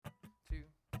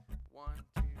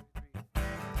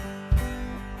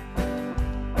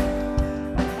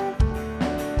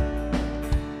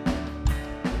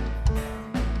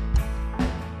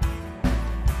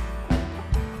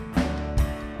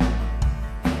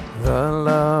The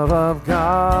love of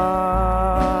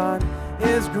God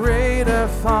is greater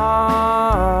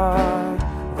far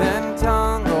than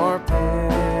tongue or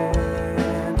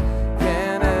pen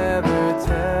can ever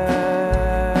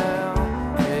tell.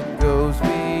 It goes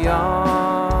beyond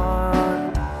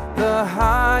the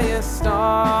highest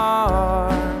star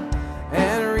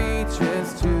and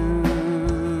reaches to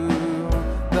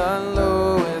the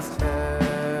lowest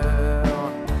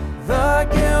hell. The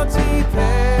guilty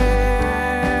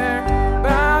pair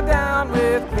bow down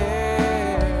with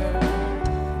care.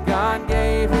 God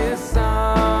gave His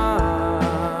Son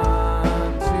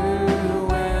to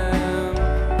win.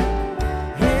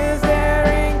 His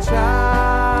erring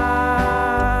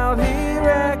child He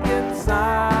reconciled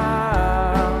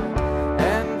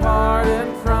and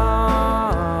pardoned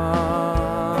from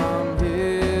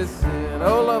his sin.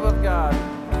 Oh, love of God.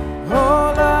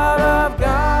 Oh, love of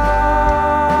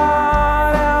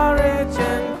God, how rich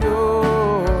and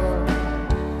pure,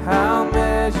 how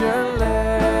measureless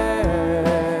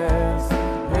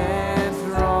and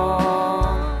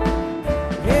strong.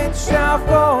 It shall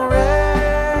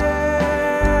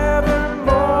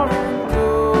forevermore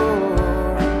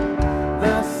endure.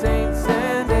 The saints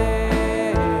and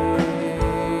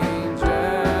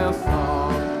angels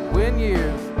song. When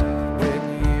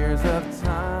years of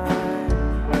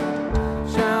time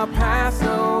shall pass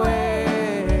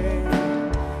away,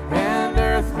 and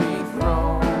earthly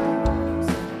thrones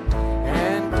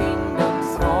and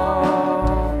kingdoms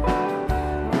fall,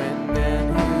 when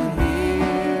men who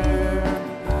hear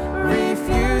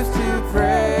refuse to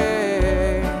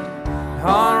pray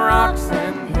on rocks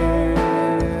and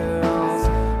hills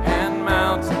and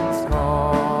mountains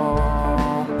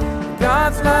call,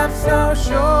 God's love so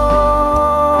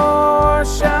sure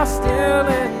shall still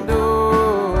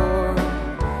endure,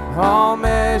 all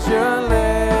measureless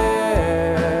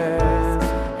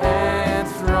and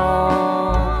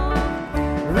strong,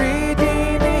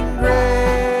 redeeming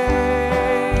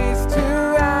grace to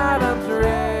Adam's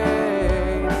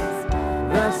race,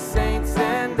 the saints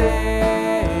and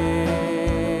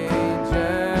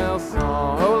angels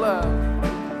song.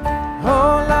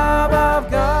 Oh, love of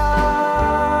God,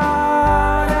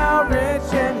 how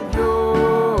rich and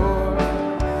pure,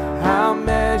 how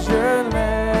measureless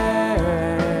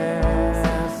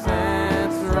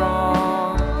and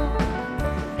strong.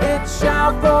 It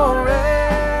shall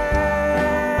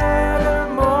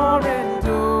forevermore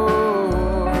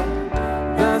endure.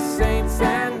 The saints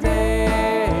and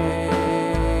angels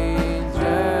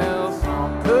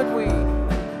song. Could we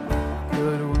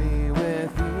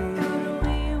with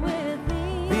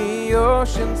thee the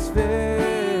oceans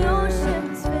fill,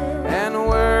 and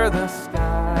were the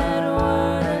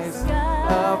skies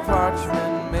of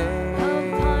parchment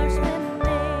made,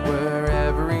 where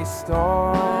every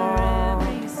star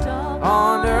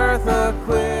on earth a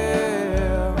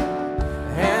quill,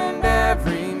 and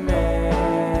every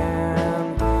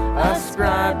man a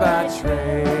scribe by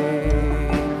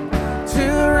trade, to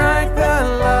write the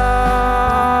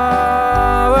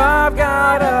love of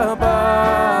God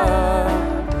above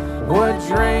would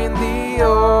drain the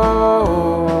ocean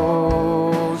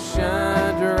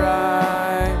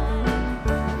dry,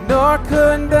 nor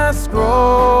could the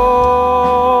scroll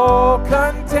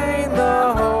contain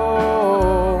the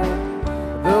whole,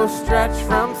 though stretched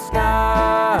from sky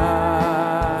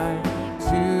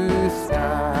to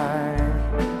sky.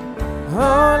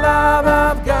 Oh, love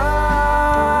of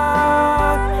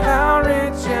God, how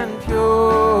rich and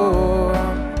pure,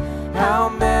 how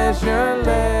measureless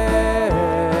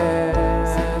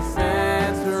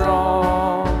and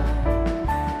strong.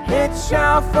 It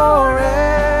shall forevermore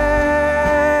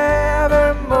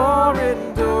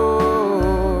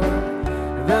endure.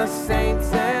 The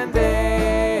saints and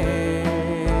angels.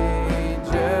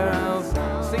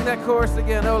 Sing that chorus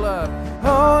again. Oh, love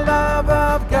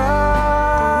of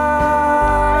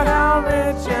God, how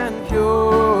rich and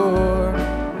pure,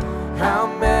 how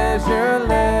measureless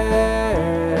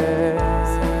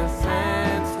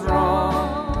and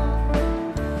strong.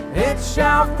 It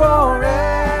shall forevermore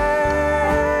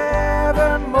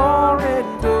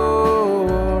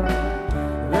endure.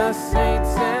 The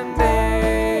saints and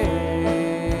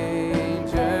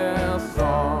angels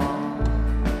song.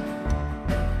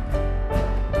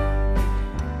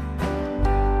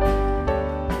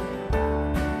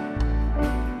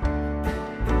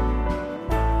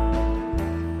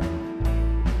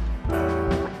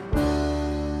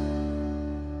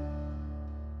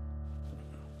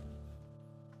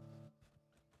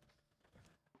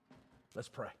 Let's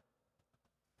pray.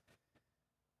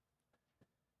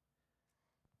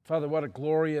 Father, what a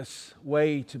glorious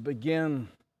way to begin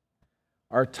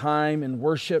our time in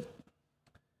worship.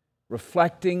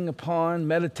 reflecting upon,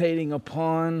 meditating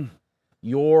upon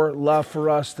your love for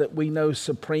us that we know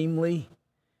supremely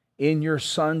in your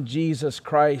Son, Jesus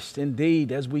Christ.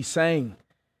 Indeed, as we sang,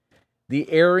 the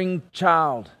erring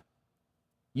child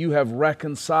you have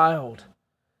reconciled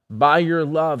by your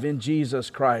love in Jesus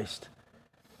Christ.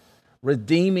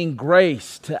 Redeeming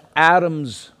grace to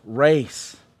Adam's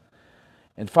race.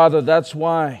 And Father, that's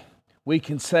why we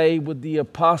can say with the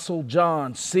Apostle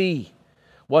John, see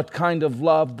what kind of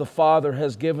love the Father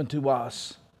has given to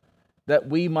us, that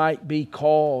we might be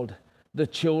called the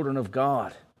children of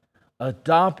God,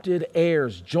 adopted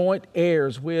heirs, joint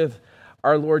heirs with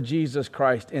our Lord Jesus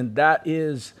Christ. And that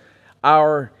is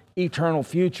our eternal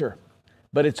future,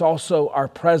 but it's also our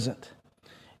present.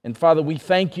 And Father, we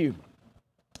thank you,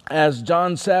 as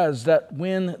John says, that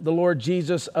when the Lord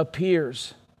Jesus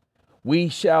appears, we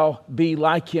shall be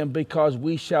like him because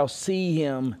we shall see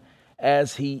him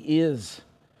as he is.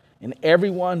 And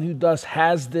everyone who thus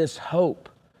has this hope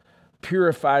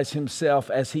purifies himself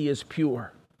as he is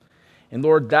pure. And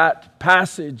Lord, that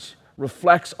passage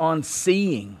reflects on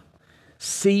seeing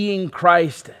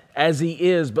Christ as he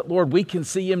is. But Lord, we can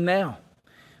see him now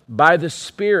by the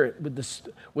Spirit,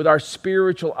 with our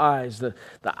spiritual eyes, the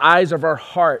eyes of our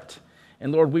heart.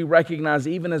 And Lord, we recognize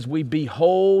even as we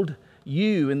behold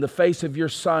you in the face of your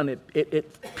Son,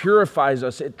 it purifies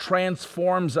us, it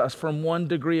transforms us from one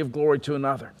degree of glory to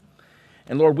another.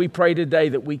 And Lord, we pray today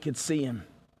that we could see him.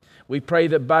 We pray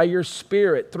that by your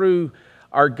Spirit, through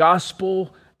our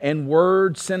gospel and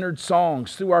word-centered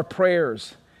songs, through our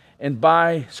prayers, and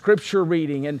by scripture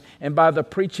reading and by the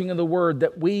preaching of the word,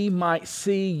 that we might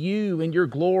see you in your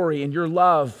glory and your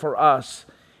love for us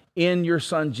in your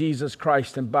Son, Jesus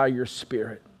Christ, and by your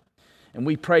Spirit. And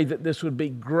we pray that this would be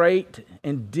great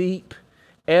and deep,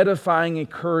 edifying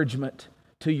encouragement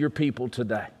to your people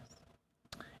today.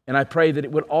 And I pray that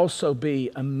it would also be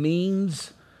a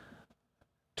means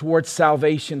towards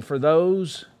salvation for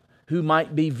those who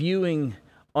might be viewing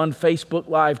on Facebook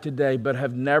Live today but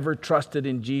have never trusted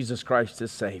in Jesus Christ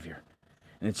as Savior.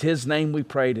 And it's his name we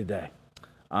pray today.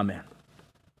 Amen.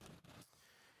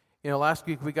 You know, last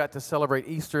week we got to celebrate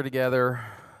Easter together.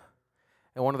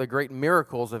 And one of the great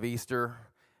miracles of Easter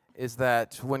is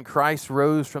that when Christ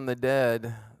rose from the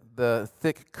dead, the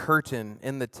thick curtain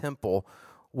in the temple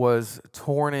was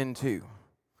torn in two.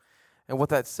 And what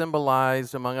that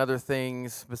symbolized, among other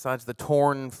things, besides the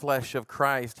torn flesh of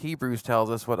Christ, Hebrews tells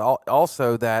us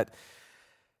also that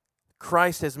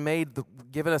Christ has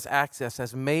given us access,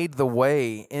 has made the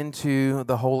way into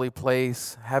the holy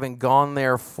place, having gone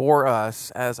there for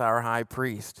us as our high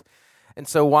priest. And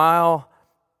so while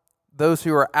those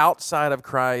who are outside of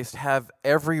Christ have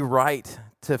every right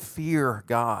to fear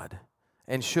God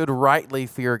and should rightly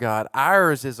fear God,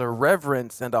 ours is a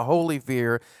reverence and a holy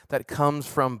fear that comes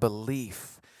from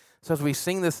belief. So as we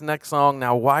sing this next song,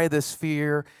 now why this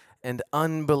fear and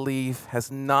unbelief has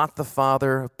not the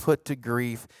Father put to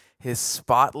grief his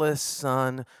spotless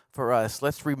Son for us?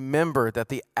 Let's remember that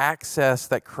the access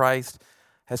that Christ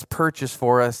has purchased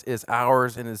for us is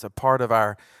ours and is a part of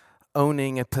our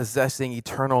owning and possessing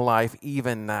eternal life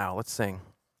even now. Let's sing.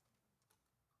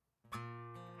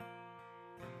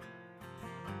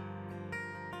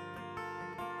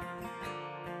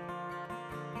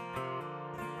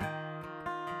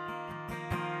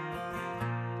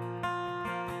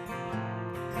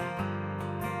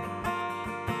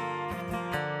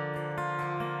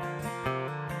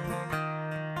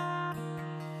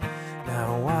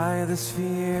 Now why this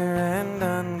fear and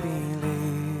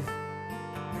unbelief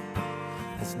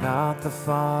has not the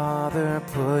Father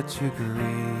put to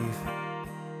grief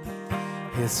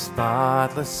his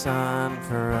spotless Son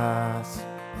for us?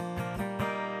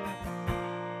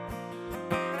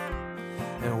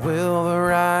 And will the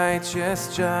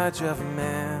righteous judge of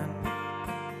men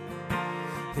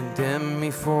condemn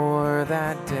me for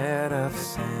that debt of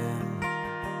sin,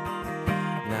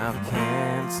 now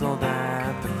canceled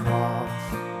at the cross?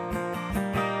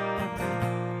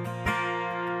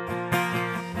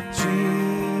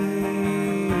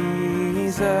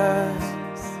 Jesus,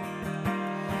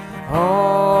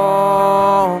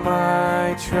 all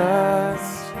my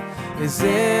trust is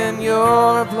in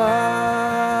your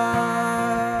blood.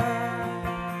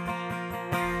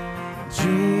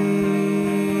 Jesus,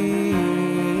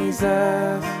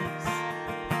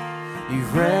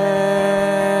 you've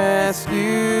rescued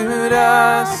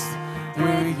us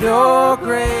through your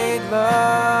great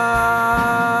love.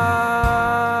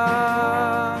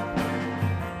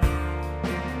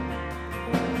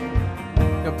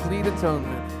 Complete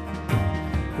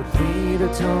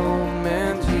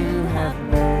atonement you have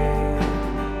made,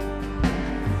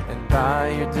 and by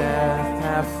your death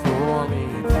have fully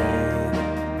paid.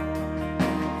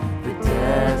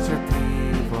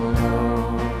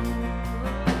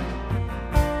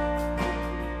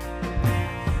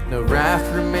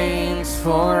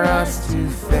 for us to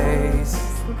face.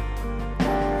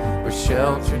 We're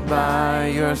sheltered by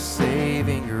your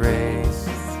saving grace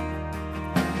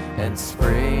and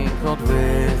sprinkled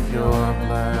with your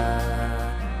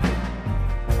blood.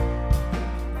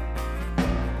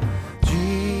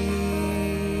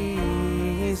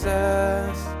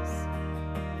 Jesus,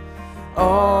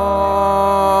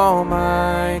 all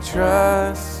my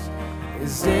trust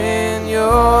is in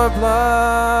your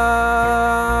blood.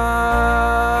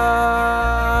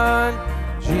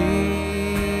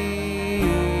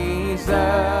 Jesus,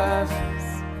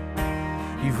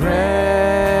 you've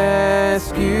rescued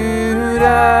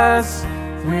us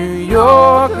through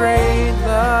your great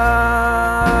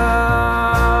love.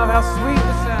 How sweet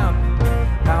the sound!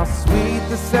 How sweet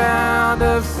the sound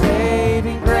of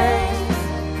saving grace!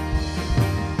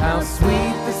 How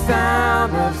sweet the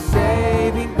sound of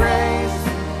saving grace!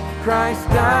 Christ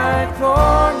died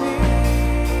for me.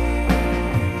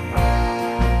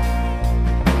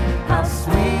 How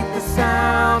sweet the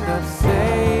sound of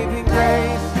saving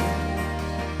grace!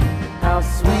 How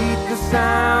sweet the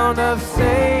sound of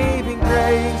saving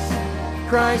grace!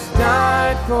 Christ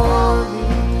died for me.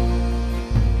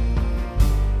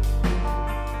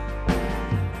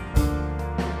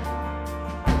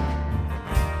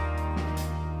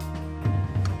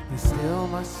 Be still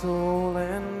my soul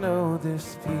and know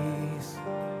this peace,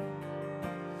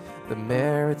 the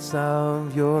merits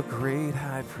of your great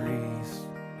high priest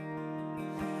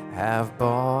have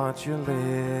bought your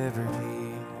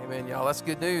liberty. Amen, y'all. That's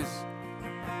good news.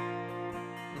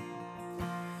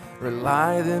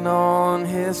 Rely then on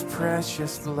his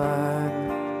precious blood.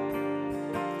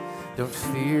 Don't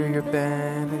fear your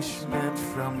banishment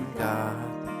from God,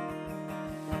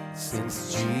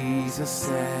 since Jesus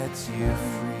sets you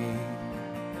free.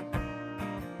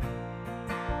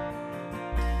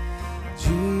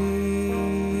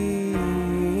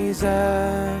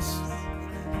 Jesus,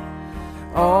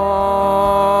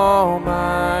 all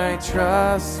my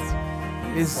trust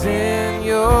is in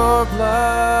your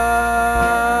blood.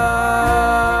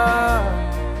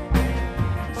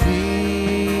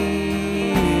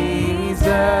 Jesus,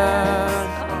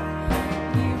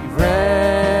 you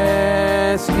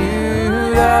rescued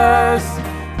us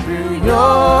through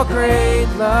your great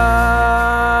love.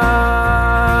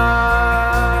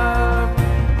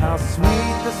 How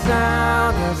sweet the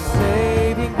sound of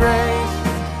saving grace!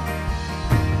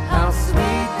 How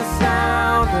sweet the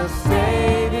sound of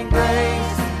saving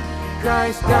grace!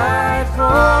 Christ died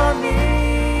for me.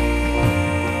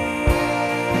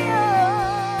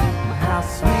 How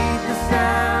sweet the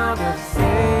sound of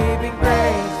saving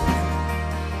grace!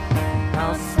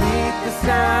 How sweet the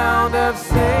sound of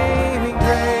saving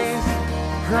grace!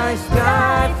 Christ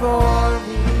died for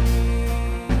me.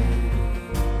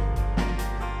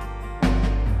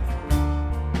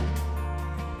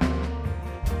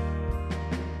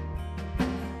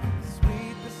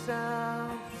 Sweet the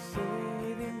sound of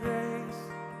saving grace.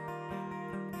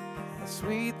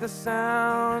 Sweet the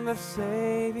sound of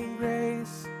saving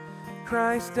grace.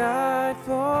 Christ died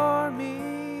for me.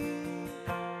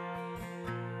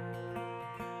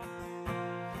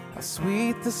 How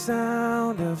sweet the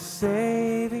sound of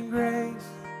saving grace.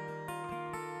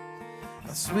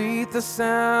 How sweet the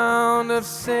sound of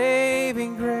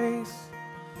saving grace.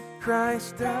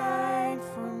 Christ died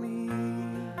for me.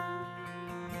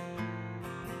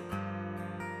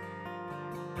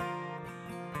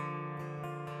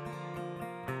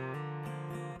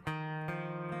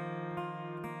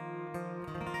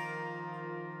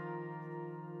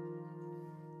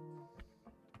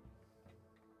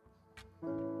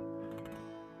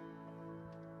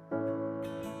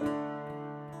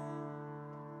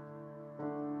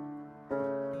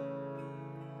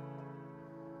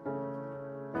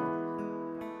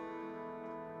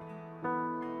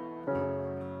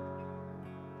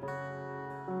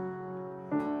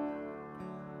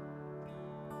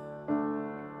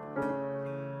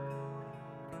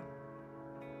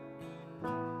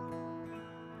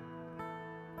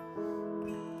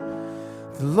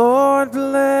 The Lord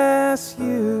bless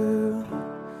you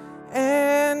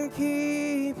and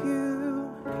keep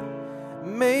you.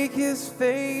 Make his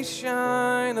face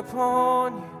shine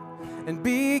upon you and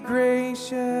be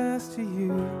gracious to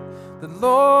you. The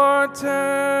Lord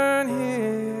turn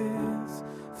his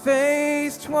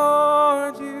face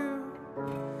toward you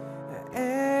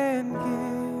and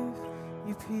give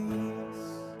you peace.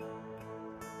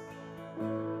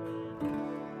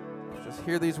 Just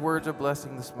hear these words of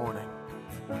blessing this morning.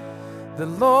 The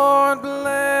Lord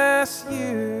bless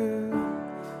you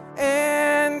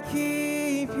and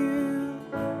keep you.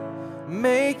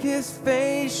 Make his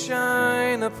face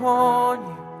shine upon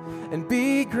you and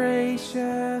be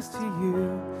gracious to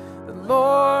you. The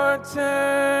Lord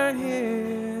turn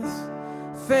his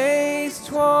face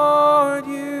toward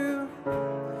you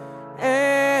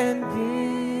and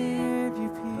give you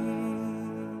peace.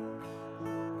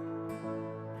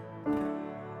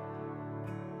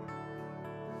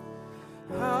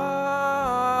 Amen.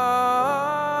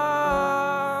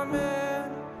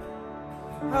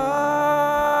 Amen.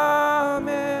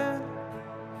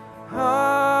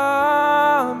 Amen.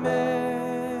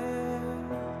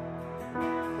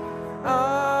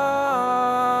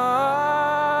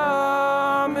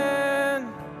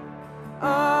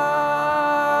 Amen.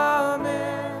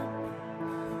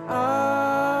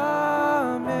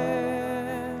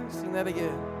 Amen. Sing that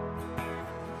again.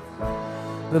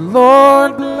 The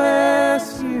Lord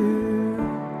bless you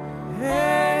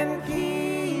and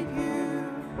keep you.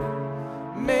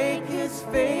 Make his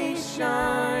face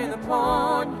shine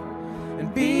upon you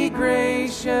and be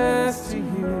gracious to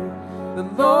you. The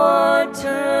Lord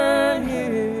turn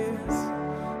his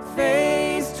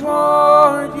face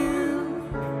toward you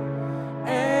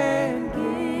and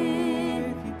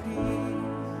give you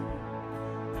peace.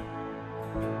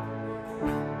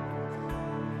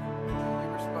 You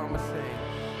respond with saying,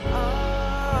 Amen.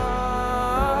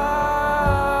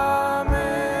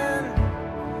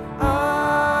 Amen.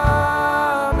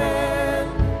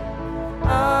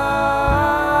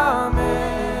 Amen.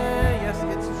 Yes,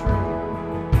 it's true.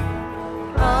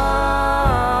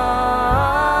 Amen.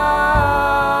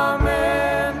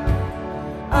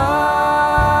 Amen.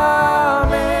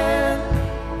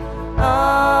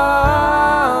 Amen.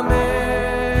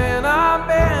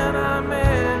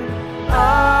 Amen.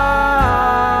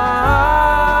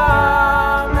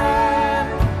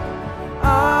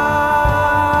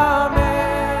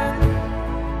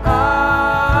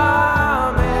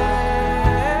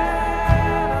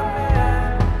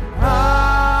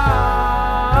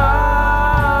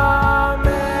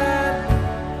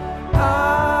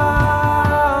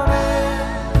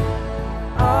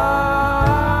 Amen.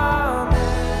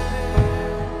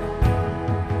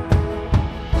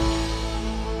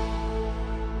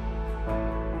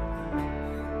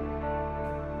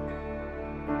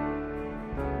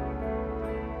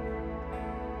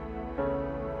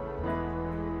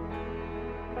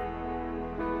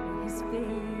 His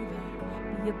favor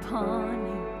be upon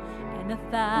you and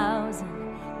 1,000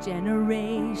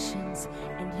 generations,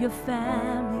 and your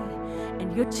family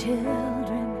and your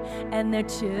children and their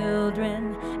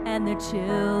children and their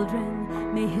children.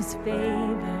 May his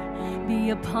favor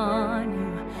be upon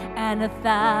you and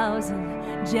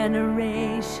 1,000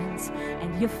 generations,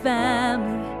 and your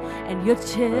family and your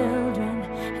children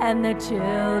and their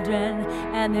children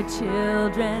and their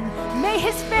children. May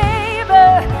his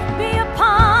favor be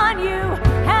upon you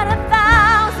and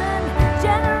 1,000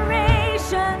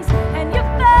 generations, and your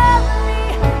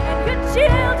family and your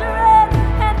children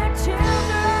and their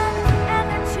children and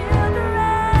their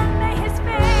children. May his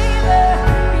favor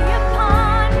be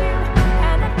upon you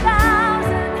and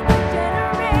 1,000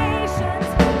 generations,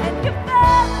 and your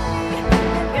family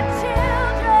and your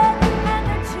children and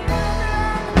their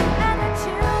children and their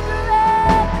children.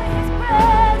 May his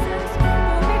presence go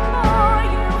before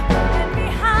you and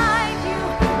behind you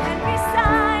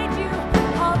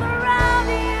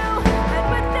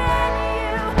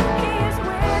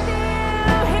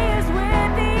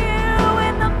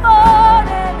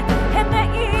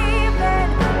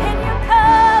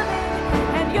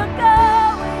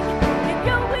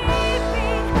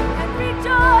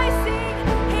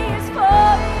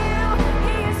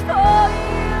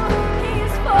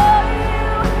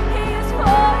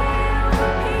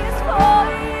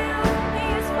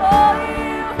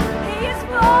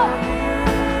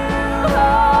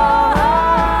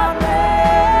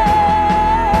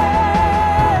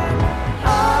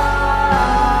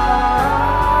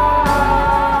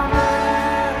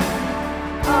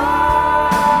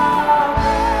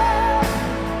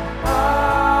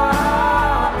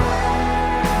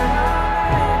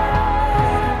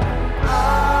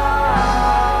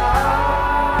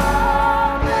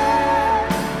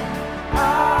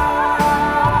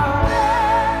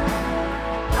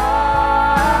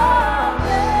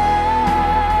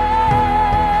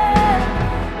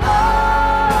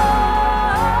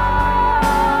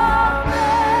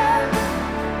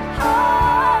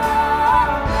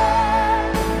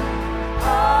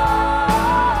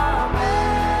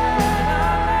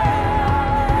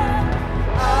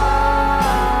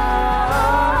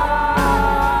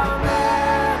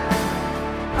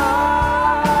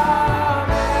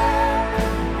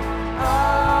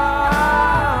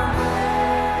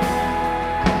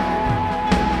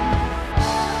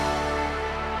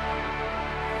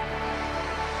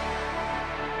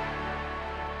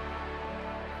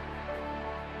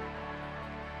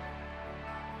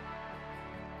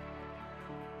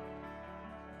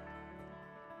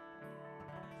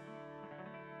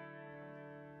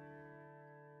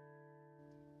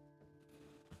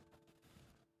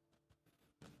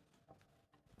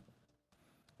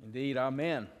Indeed,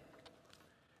 amen.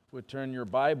 We'll turn your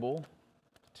Bible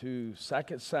to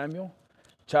 2 Samuel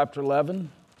chapter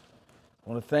 11. I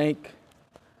want to thank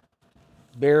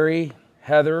Barry,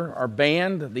 Heather, our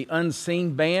band, the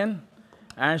Unseen Band,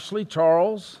 Ashley,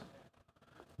 Charles,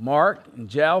 Mark, and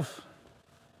Jeff,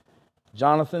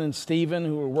 Jonathan and Stephen,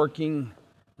 who are working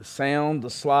the sound, the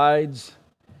slides.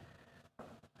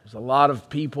 There's a lot of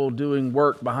people doing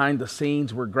work behind the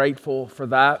scenes. We're grateful for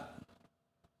that.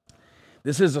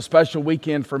 This is a special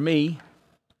weekend for me.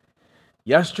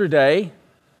 Yesterday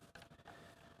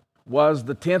was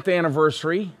the 10th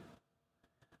anniversary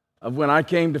of when I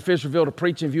came to Fisherville to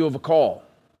preach in view of a call.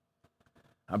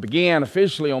 I began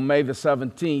officially on May the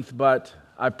 17th, but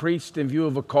I preached in view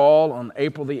of a call on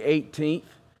April the 18th,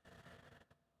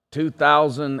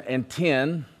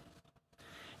 2010,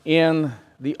 in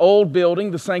the old building,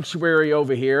 the sanctuary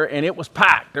over here, and it was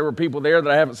packed. There were people there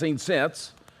that I haven't seen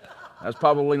since. That's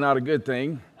probably not a good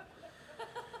thing.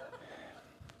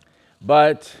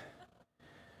 But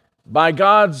by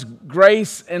God's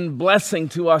grace and blessing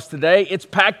to us today, it's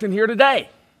packed in here today.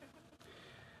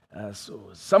 So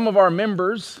some of our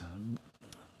members,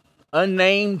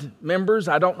 unnamed members,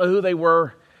 I don't know who they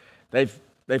were, they've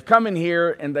come in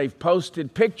here and they've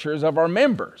posted pictures of our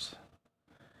members.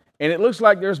 And it looks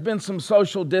like there's been some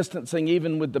social distancing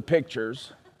even with the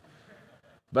pictures.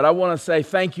 But I want to say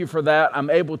thank you for that. I'm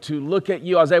able to look at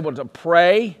you. I was able to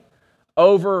pray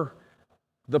over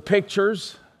the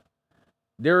pictures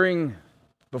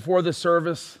before the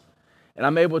service. And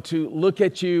I'm able to look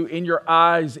at you in your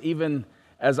eyes even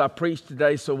as I preach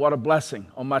today. So what a blessing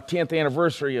on my 10th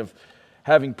anniversary of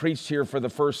having preached here for the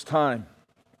first time.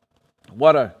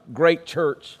 What a great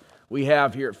church we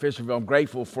have here at Fisherville. I'm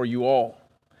grateful for you all.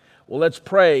 Well, let's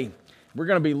pray. We're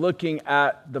going to be looking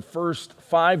at the first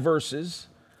 5 verses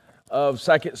of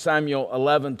 2 Samuel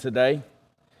 11 today.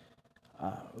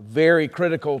 Very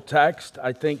critical text,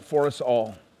 I think, for us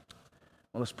all.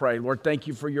 Well, let's pray. Lord, thank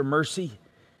you for your mercy.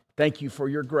 Thank you for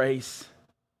your grace.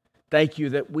 Thank you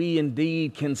that we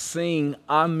indeed can sing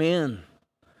Amen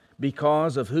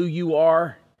because of who you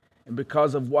are and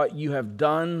because of what you have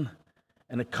done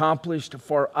and accomplished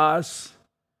for us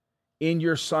in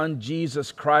your Son,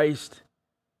 Jesus Christ,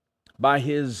 by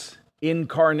his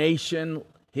incarnation,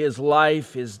 his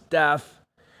life, his death,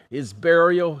 his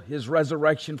burial, his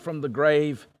resurrection from the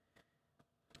grave,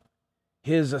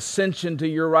 his ascension to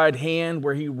your right hand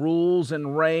where he rules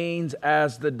and reigns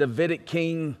as the Davidic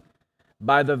king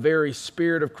by the very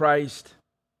Spirit of Christ.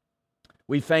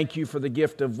 We thank you for the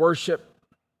gift of worship.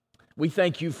 We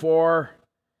thank you for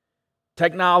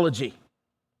technology.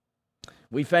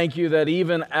 We thank you that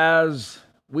even as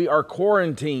we are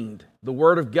quarantined, the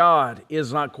Word of God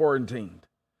is not quarantined.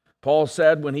 Paul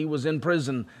said when he was in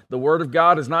prison, the Word of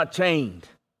God is not chained.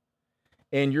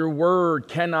 And your Word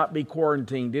cannot be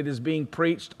quarantined. It is being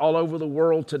preached all over the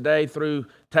world today through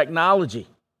technology.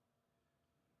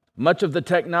 Much of the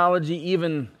technology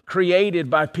even created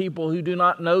by people who do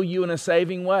not know you in a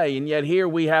saving way. And yet here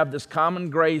we have this common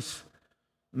grace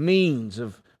means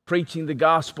of preaching the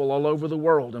gospel all over the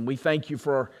world. And we thank you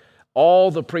for all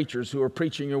the preachers who are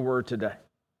preaching your word today.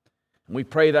 And we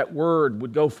pray that word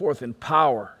would go forth in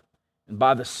power and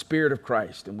by the Spirit of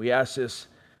Christ. And we ask this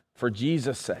for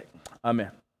Jesus' sake.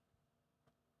 Amen.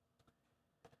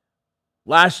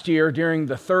 Last year, during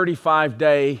the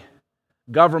 35-day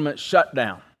government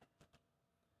shutdown,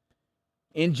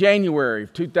 in January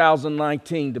of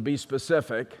 2019, to be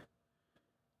specific,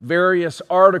 various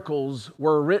articles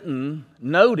were written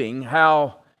noting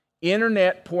how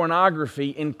internet pornography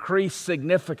increased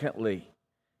significantly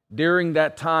during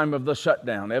that time of the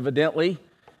shutdown. Evidently,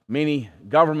 many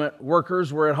government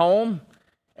workers were at home,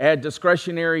 had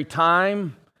discretionary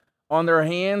time on their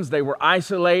hands. They were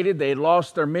isolated. They had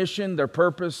lost their mission, their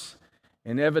purpose,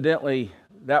 and evidently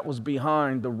that was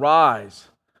behind the rise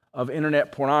of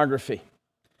internet pornography.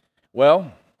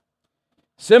 Well,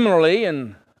 similarly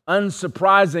and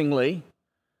unsurprisingly,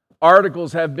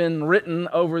 articles have been written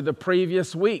over the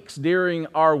previous weeks during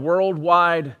our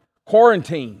worldwide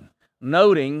quarantine,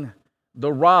 noting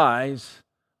the rise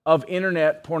of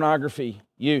internet pornography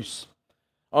use.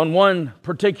 On one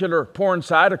particular porn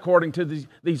site, according to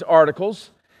these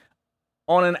articles,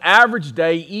 on an average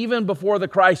day, even before the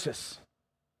crisis,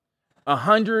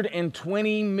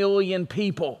 120 million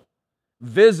people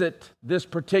visit this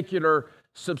particular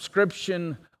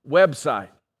subscription website.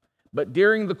 But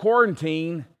during the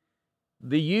quarantine,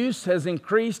 the use has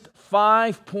increased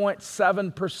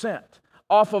 5.7%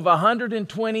 off of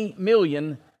 120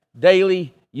 million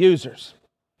daily users.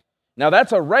 Now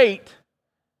that's a rate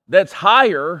that's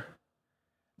higher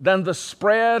than the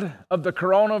spread of the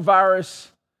coronavirus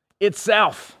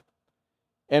itself.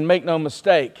 And make no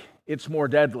mistake, it's more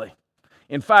deadly.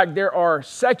 In fact, there are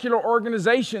secular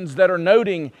organizations that are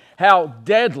noting how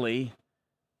deadly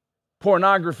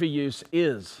pornography use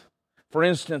is. For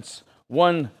instance,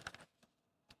 one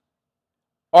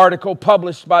article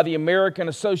published by the American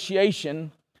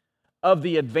Association of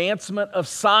the Advancement of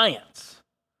Science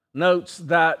notes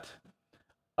that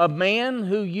a man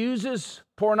who uses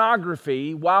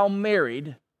pornography while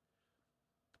married,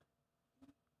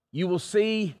 you will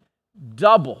see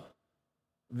double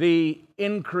the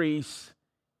increase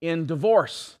in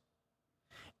divorce.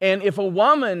 And if a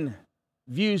woman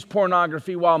views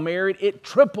pornography while married, it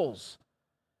triples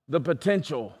the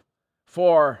potential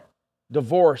for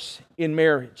divorce in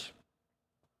marriage.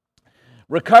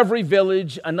 Recovery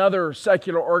Village, another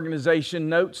secular organization,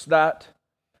 notes that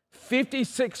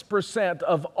 56%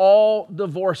 of all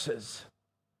divorces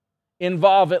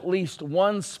involve at least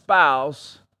one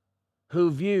spouse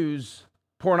who views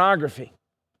pornography.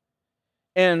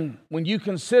 And when you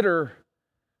consider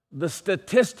the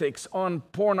statistics on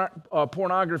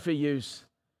pornography use,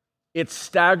 it's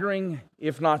staggering,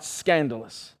 if not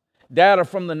scandalous. Data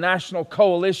from the National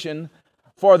Coalition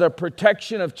for the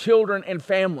Protection of Children and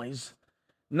Families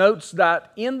notes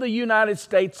that in the United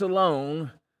States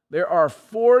alone, there are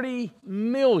 40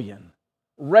 million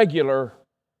regular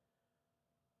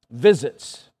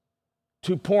visits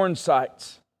to porn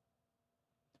sites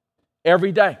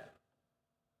every day.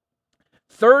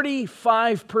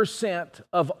 35%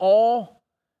 of all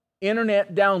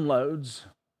internet downloads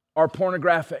are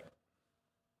pornographic.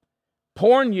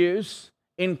 Porn use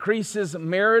increases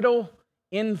marital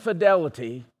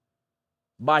infidelity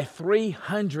by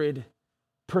 300%.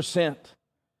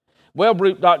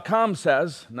 Webroot.com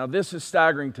says, now this is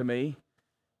staggering to me,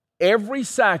 every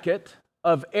second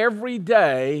of every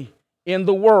day in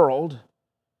the world,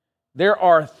 there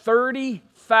are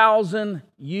 30,000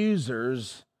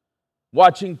 users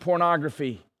watching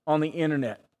pornography on the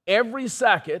internet. Every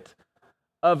second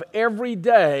of every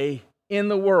day in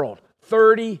the world,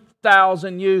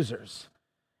 30,000 users.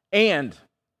 And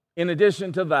in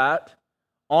addition to that,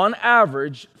 on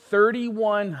average,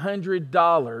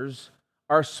 $3,100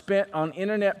 are spent on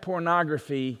internet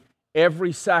pornography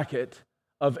every second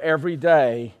of every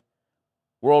day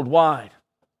worldwide.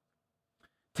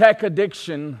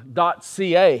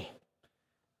 TechAddiction.ca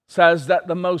says that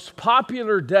the most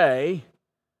popular day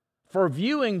for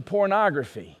viewing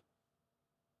pornography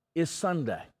is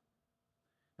Sunday.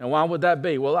 Now, why would that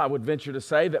be? Well, I would venture to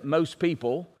say that most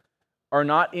people are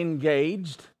not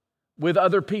engaged with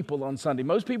other people on Sunday.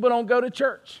 Most people don't go to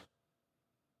church.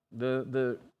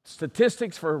 The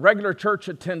statistics for regular church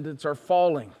attendance are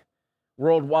falling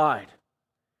worldwide.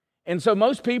 And so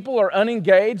most people are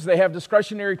unengaged. They have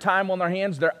discretionary time on their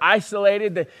hands. They're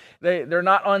isolated. They're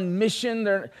not on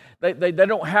mission. They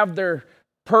don't have their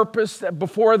purpose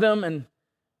before them. And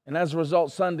as a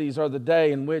result, Sundays are the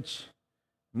day in which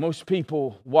most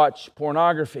people watch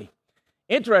pornography.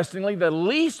 Interestingly, the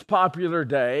least popular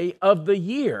day of the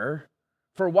year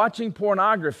for watching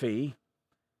pornography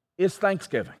is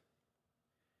Thanksgiving.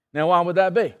 Now, why would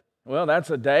that be? Well, that's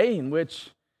a day in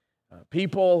which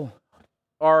people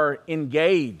are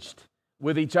engaged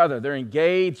with each other. They're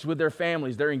engaged with their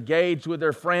families. They're engaged with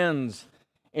their friends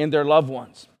and their loved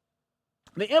ones.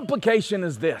 The implication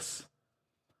is this: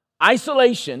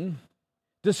 isolation,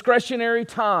 discretionary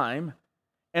time,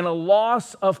 and a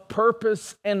loss of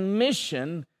purpose and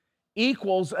mission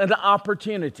equals an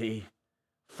opportunity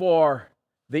for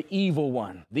the evil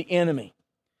one, the enemy.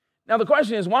 Now, the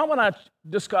question is, why would I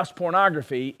discuss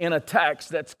pornography in a text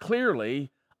that's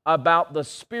clearly about the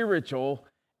spiritual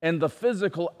and the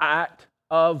physical act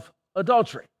of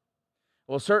adultery?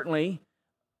 Well, certainly,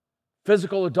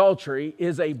 physical adultery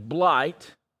is a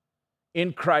blight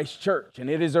in Christ's church, and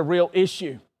it is a real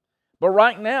issue. But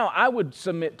right now, I would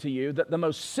submit to you that the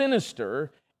most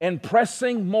sinister and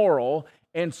pressing moral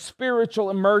and spiritual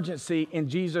emergency in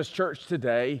Jesus' church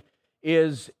today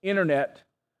is internet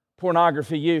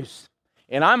pornography use.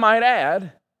 And I might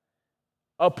add,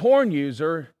 a porn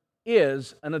user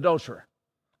is an adulterer.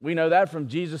 We know that from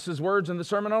Jesus' words in the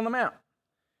Sermon on the Mount.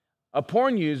 A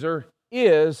porn user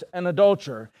is an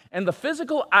adulterer. And the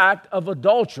physical act of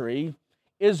adultery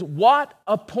is what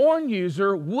a porn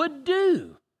user would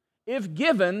do if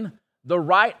given the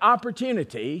right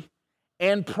opportunity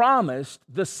and promised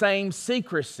the same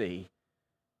secrecy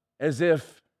as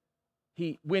if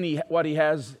what he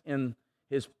has in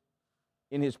his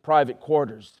private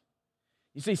quarters.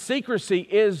 You see, secrecy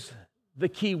is the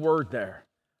key word there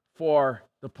for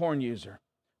the porn user.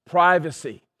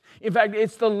 Privacy. In fact,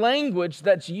 it's the language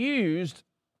that's used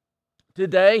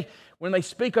today when they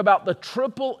speak about the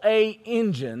AAA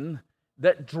engine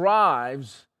that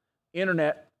drives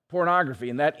internet pornography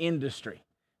in that industry.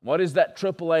 What is that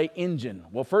AAA engine?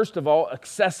 Well, first of all,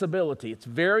 accessibility. It's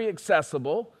very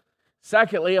accessible.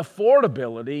 Secondly,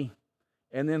 affordability.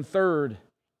 And then third,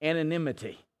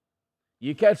 anonymity.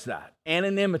 You catch that?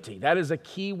 Anonymity. That is a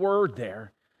key word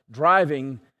there,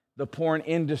 driving the porn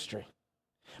industry.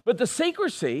 But the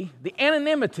secrecy, the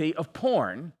anonymity of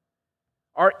porn,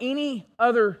 or any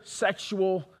other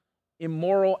sexual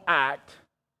immoral act,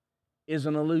 is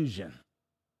an illusion.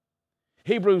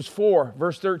 Hebrews 4,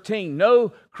 verse 13,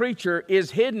 no creature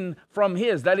is hidden from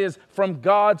his, that is, from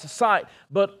God's sight,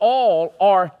 but all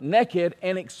are naked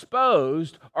and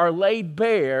exposed, are laid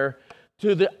bare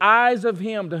to the eyes of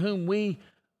him to whom we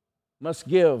must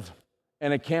give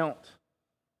an account.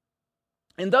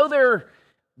 And though there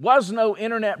was no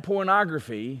internet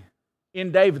pornography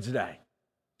in David's day,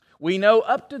 we know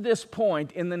up to this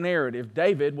point in the narrative,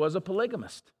 David was a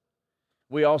polygamist.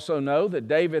 We also know that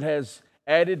David has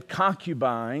added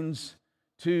concubines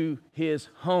to his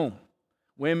home,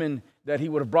 women that he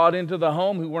would have brought into the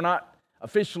home who were not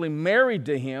officially married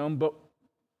to him, but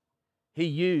he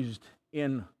used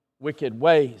in wicked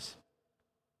ways.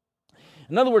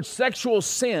 In other words, sexual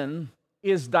sin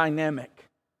is dynamic.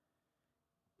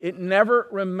 It never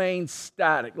remains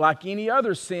static. Like any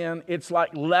other sin, it's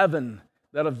like leaven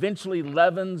that eventually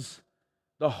leavens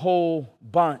the whole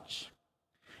bunch.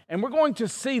 And we're going to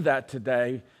see that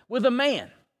today with a man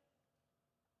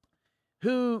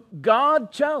who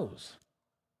God chose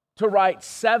to write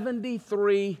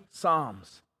 73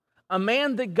 Psalms. A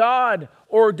man that God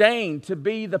ordained to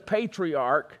be the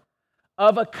patriarch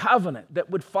of a covenant that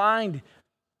would find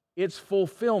its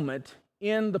fulfillment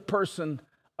in the person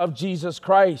of Jesus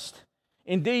Christ.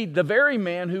 Indeed, the very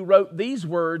man who wrote these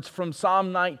words from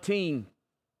Psalm 19,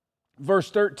 verse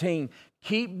 13,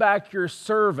 keep back your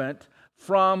servant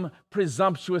from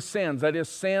presumptuous sins, that is,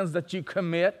 sins that you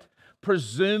commit,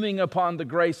 presuming upon the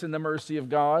grace and the mercy of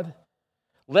God.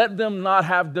 Let them not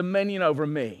have dominion over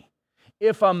me.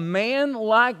 If a man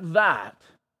like that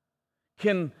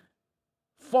can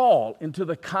fall into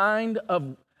the kind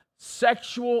of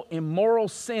sexual immoral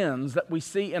sins that we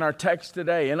see in our text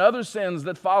today and other sins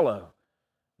that follow,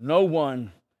 no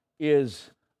one is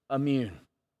immune.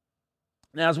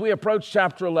 Now, as we approach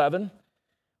chapter 11,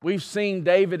 we've seen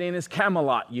David in his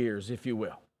Camelot years, if you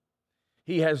will.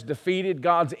 He has defeated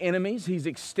God's enemies. He's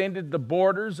extended the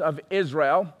borders of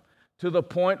Israel to the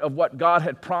point of what God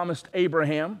had promised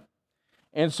Abraham.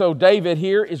 And so David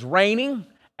here is reigning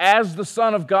as the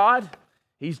Son of God.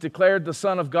 He's declared the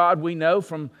Son of God, we know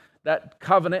from that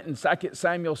covenant in 2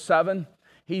 Samuel 7.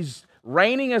 He's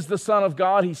reigning as the Son of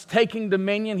God. He's taking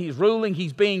dominion. He's ruling.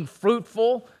 He's being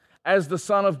fruitful as the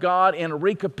Son of God in a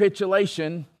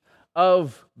recapitulation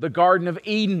of the Garden of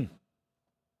Eden.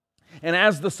 And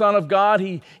as the Son of God,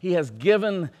 he has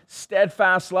given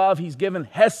steadfast love. He's given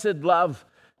hesed love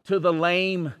to the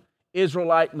lame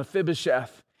Israelite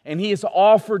Mephibosheth. And he has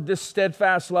offered this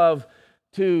steadfast love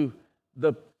to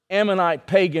the Ammonite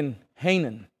pagan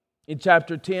Hanan in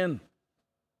chapter 10.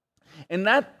 And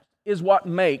that is what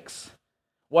makes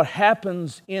what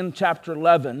happens in chapter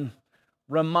 11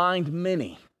 remind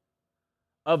many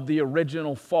of the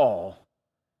original fall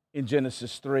in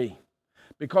Genesis 3.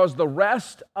 Because the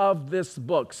rest of this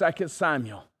book, 2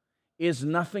 Samuel, is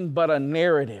nothing but a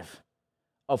narrative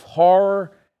of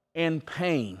horror and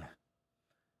pain.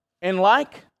 And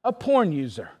like a porn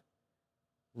user,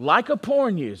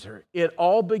 it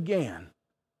all began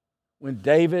when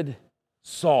David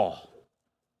saw.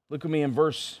 Look at me in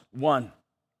verse 1.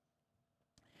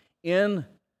 In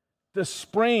the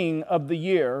spring of the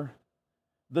year,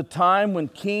 the time when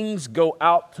kings go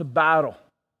out to battle,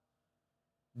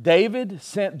 David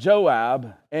sent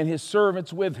Joab and his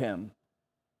servants with him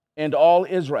and all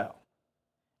Israel.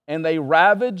 And they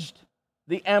ravaged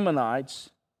the Ammonites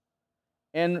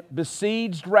and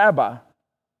besieged Rabbah.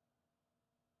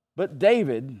 But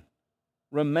David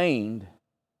remained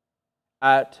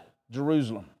at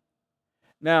Jerusalem.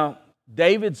 Now,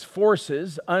 David's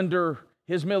forces under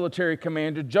his military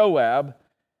commander Joab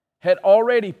had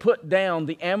already put down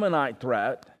the Ammonite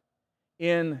threat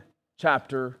in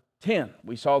chapter 10.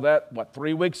 We saw that,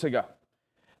 3 weeks ago.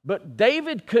 But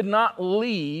David could not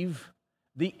leave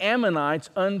the Ammonites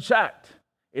unchecked.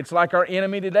 It's like our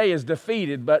enemy today is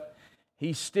defeated, but he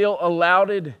is still allowed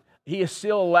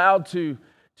to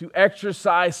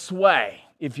exercise sway,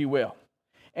 if you will.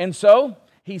 And so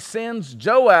he sends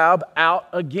Joab out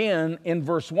again in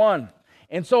verse 1.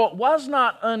 And so it was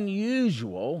not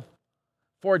unusual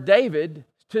for David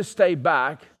to stay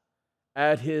back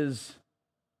at his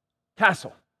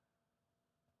castle.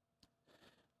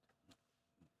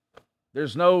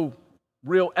 There's no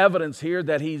real evidence here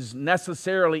that he's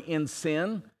necessarily in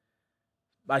sin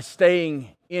by staying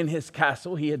in his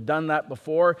castle. He had done that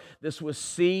before. This was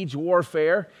siege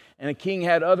warfare, and a king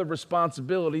had other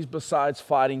responsibilities besides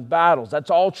fighting battles. That's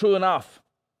all true enough.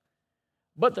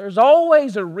 But there's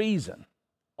always a reason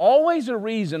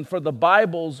for the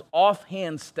Bible's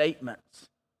offhand statements.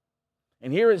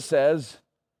 And here it says,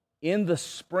 in the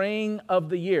spring of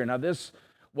the year. Now this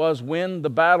was when the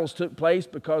battles took place,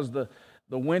 because the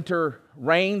winter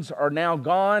rains are now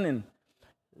gone, and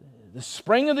the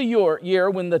spring of the year,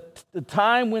 when the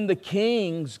time when the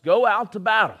kings go out to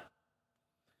battle.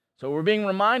 So we're being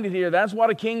reminded here, that's what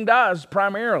a king does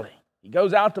primarily. He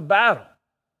goes out to battle.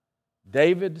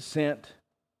 David sent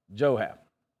Joab.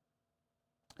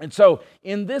 And so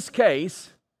in this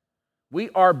case, we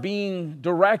are being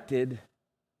directed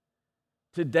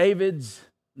to David's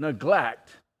neglect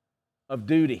of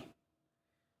duty.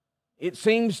 It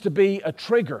seems to be a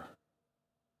trigger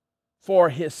for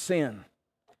his sin.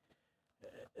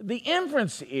 The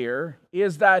inference here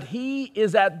is that he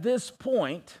is at this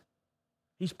point,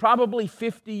 he's probably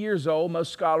 50 years old.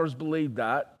 Most scholars believe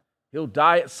that. He'll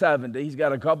die at 70. He's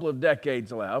got a couple of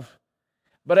decades left.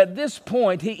 But at this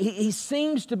point, he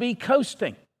seems to be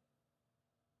coasting.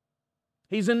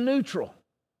 He's in neutral.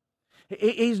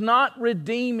 He's not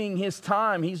redeeming his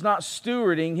time. He's not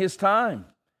stewarding his time.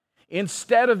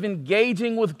 Instead of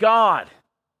engaging with God,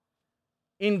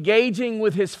 engaging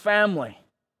with his family,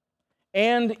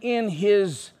 and in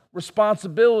his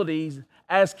responsibilities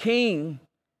as king,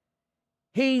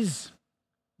 he's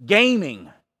gaming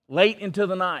late into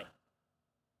the night.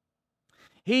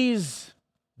 He's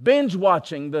binge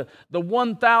watching the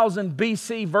 1000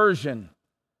 BC version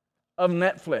of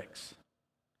Netflix.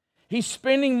 He's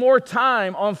spending more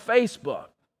time on Facebook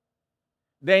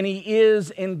than he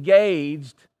is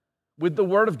engaged with the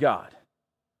Word of God,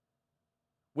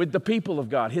 with the people of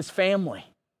God, his family,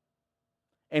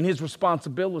 and his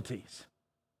responsibilities,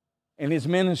 and his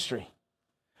ministry.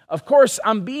 Of course,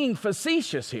 I'm being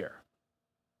facetious here.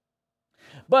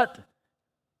 But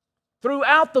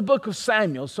throughout the book of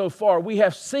Samuel so far, we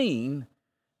have seen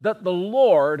that the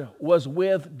Lord was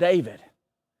with David.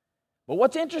 But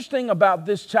what's interesting about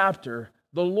this chapter,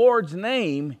 the Lord's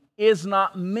name is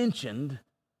not mentioned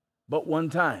but one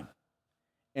time.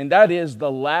 And that is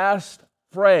the last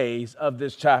phrase of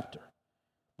this chapter.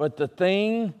 But the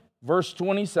thing, verse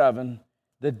 27,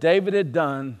 that David had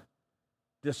done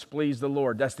displeased the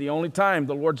Lord. That's the only time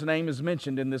the Lord's name is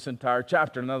mentioned in this entire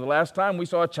chapter. Now, the last time we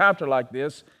saw a chapter like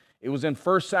this, it was in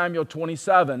 1 Samuel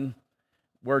 27,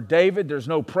 where David, there's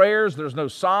no prayers, there's no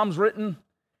psalms written,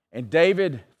 and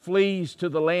David flees to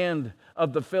the land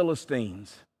of the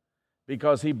Philistines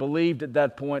because he believed at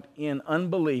that point in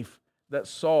unbelief that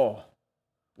Saul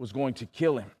was going to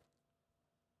kill him.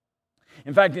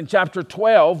 In fact, in chapter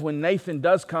 12, when Nathan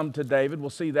does come to David, we'll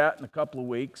see that in a couple of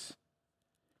weeks,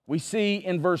 we see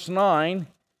in verse 9,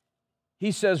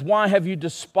 he says, "Why have you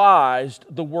despised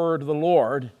the word of the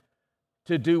Lord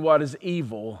to do what is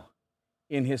evil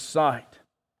in his sight?"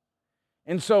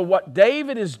 And so what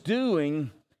David is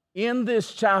doing in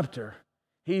this chapter,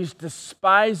 he's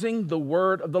despising the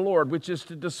word of the Lord, which is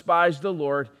to despise the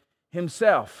Lord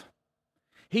himself.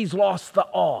 He's lost the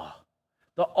awe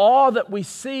that we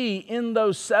see in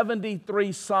those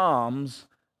 73 Psalms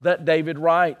that David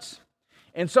writes.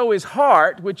 And so his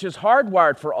heart, which is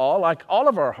hardwired for awe, like all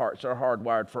of our hearts are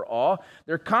hardwired for awe,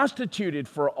 they're constituted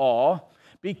for awe.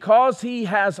 Because he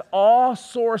has awe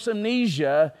source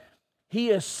amnesia, he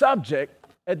is subject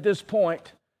at this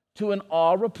point to an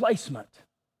awe replacement.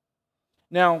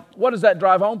 Now, what does that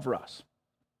drive home for us?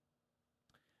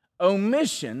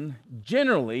 Omission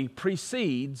generally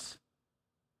precedes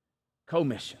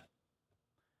commission.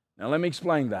 Now, let me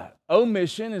explain that.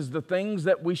 Omission is the things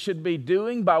that we should be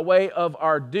doing by way of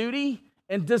our duty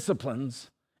and disciplines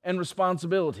and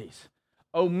responsibilities.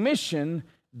 Omission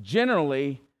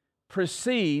generally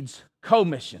precedes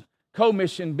commission.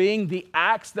 Commission being the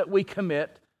acts that we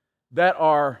commit that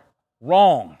are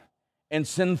wrong and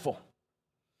sinful.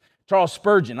 Charles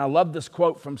Spurgeon, I love this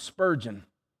quote from Spurgeon.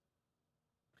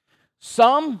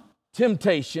 "Some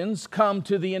temptations come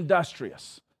to the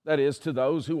industrious." That is, to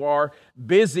those who are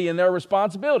busy in their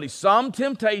responsibilities. Some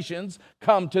temptations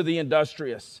come to the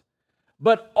industrious.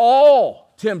 But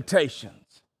all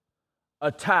temptations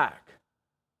attack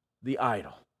the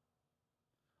idle.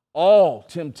 All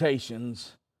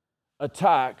temptations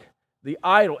attack the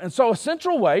idle. And so a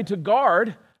central way to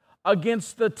guard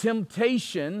against the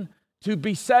temptation to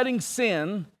besetting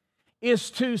sin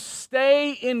is to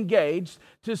stay engaged,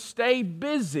 to stay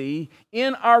busy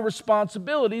in our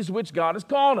responsibilities which God has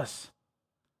called us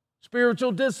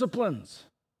spiritual disciplines,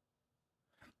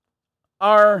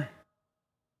 our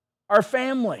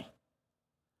family,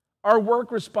 our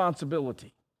work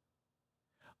responsibility,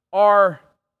 our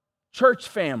church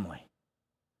family,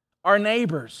 our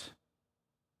neighbors.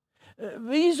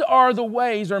 These are the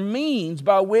ways or means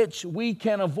by which we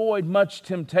can avoid much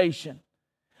temptation.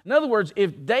 In other words,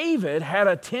 if David had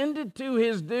attended to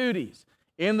his duties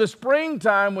in the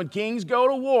springtime when kings go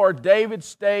to war, David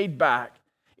stayed back.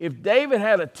 If David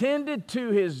had attended to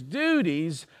his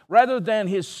duties rather than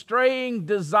his straying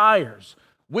desires,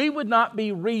 we would not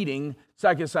be reading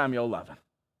 2 Samuel 11.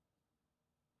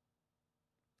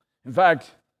 In fact,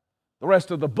 the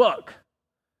rest of the book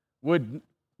would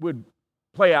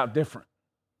play out different.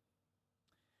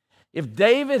 If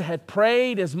David had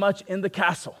prayed as much in the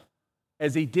castle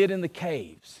as he did in the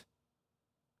caves,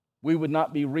 we would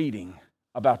not be reading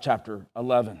about chapter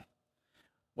 11.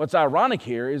 What's ironic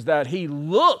here is that he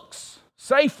looks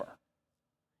safer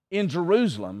in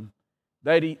Jerusalem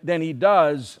than he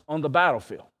does on the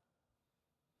battlefield.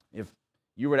 If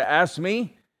you were to ask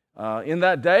me in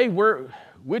that day,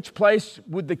 which place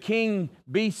would the king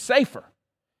be safer?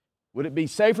 Would it be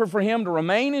safer for him to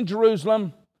remain in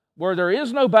Jerusalem where there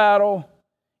is no battle,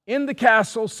 in the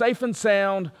castle, safe and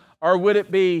sound, or would it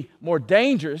be more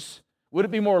dangerous? Would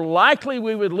it be more likely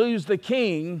we would lose the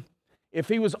king if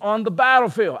he was on the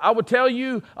battlefield? I would tell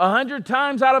you 100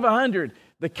 times out of 100,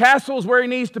 the castle is where he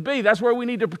needs to be. That's where we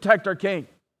need to protect our king.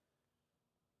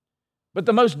 But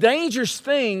the most dangerous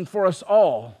thing for us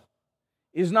all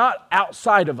is not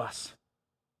outside of us.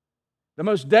 The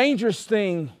most dangerous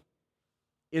thing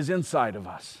is inside of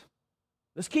us.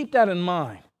 Let's keep that in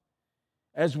mind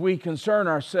as we concern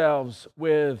ourselves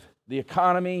with the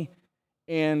economy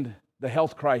and the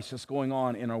health crisis going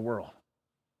on in our world.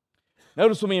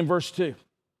 Notice with me in verse 2.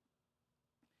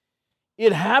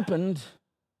 It happened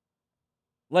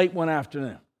late one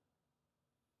afternoon.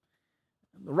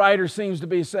 The writer seems to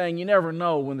be saying, you never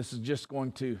know when this is just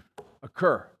going to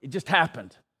occur. It just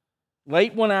happened.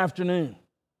 Late one afternoon,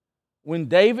 when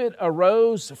David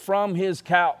arose from his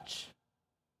couch,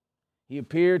 he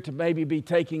appeared to maybe be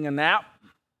taking a nap,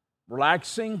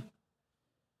 relaxing,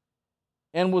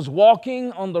 and was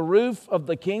walking on the roof of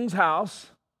the king's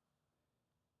house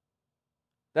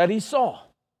that he saw.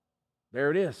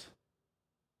 There it is.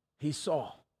 He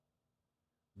saw.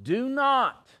 Do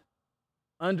not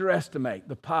underestimate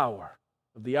the power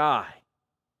of the eye.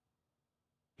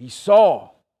 He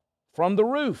saw from the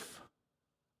roof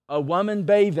a woman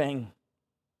bathing,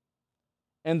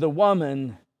 and the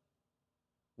woman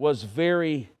was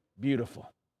very beautiful.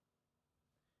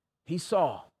 He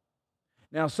saw.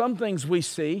 Now, some things we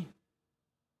see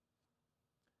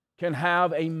can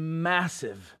have a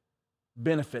massive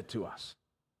benefit to us.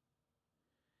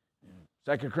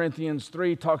 2 Corinthians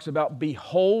 3 talks about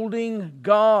beholding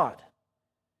God.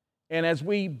 And as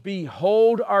we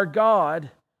behold our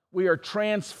God, we are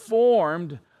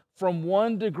transformed from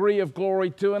one degree of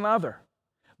glory to another.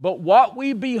 But what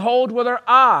we behold with our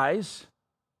eyes,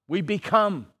 we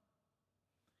become.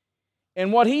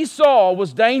 And what he saw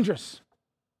was dangerous,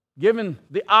 given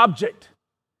the object,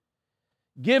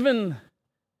 given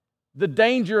the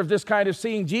danger of this kind of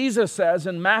seeing. Jesus says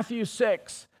in Matthew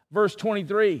 6, verse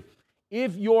 23,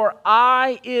 if your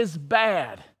eye is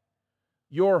bad,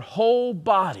 your whole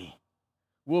body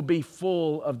will be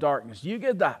full of darkness. You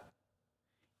get that?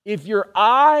 If your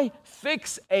eye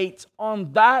fixates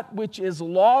on that which is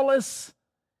lawless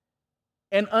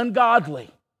and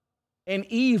ungodly and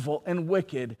evil and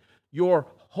wicked, your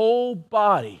whole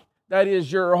body, that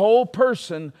is, your whole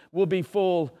person, will be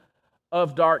full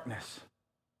of darkness.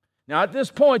 Now, at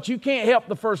this point, you can't help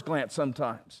the first glance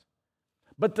sometimes,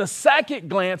 but the second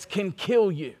glance can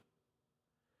kill you.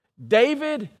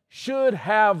 David should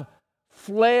have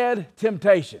fled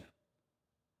temptation.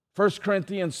 1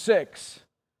 Corinthians 6,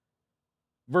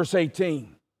 verse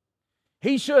 18.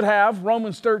 He should have,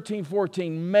 Romans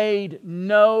 13:14, made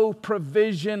no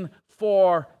provision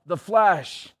for the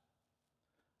flesh.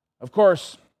 Of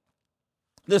course,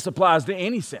 this applies to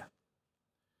any sin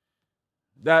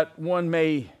that one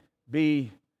may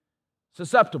be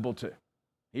susceptible to.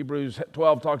 Hebrews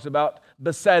 12 talks about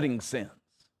besetting sins.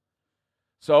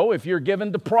 So if you're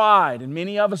given to pride, and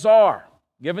many of us are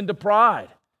given to pride,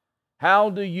 how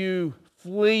do you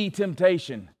flee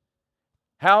temptation?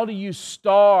 How do you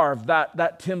starve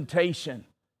that temptation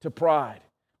to pride?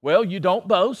 Well, you don't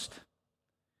boast.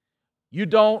 You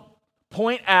don't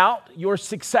point out your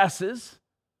successes.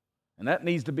 And that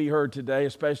needs to be heard today,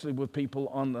 especially with people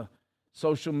on the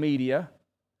social media.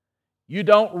 You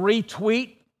don't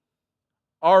retweet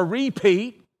or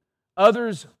repeat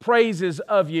others' praises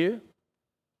of you.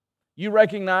 You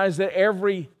recognize that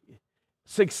every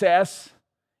success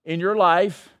in your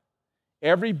life,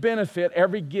 every benefit,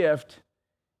 every gift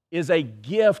is a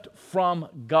gift from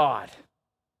God.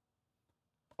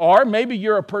 Or maybe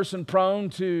you're a person prone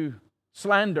to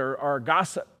slander or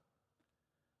gossip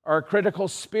or a critical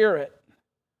spirit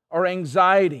or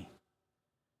anxiety.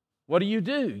 What do?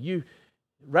 You,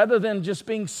 rather than just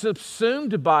being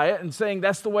subsumed by it and saying,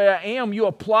 that's the way I am, you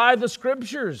apply the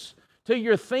Scriptures to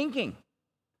your thinking.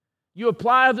 You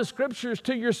apply the Scriptures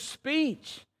to your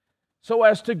speech so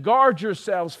as to guard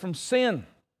yourselves from sin.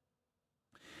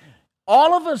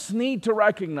 All of us need to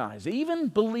recognize, even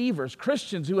believers,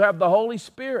 Christians who have the Holy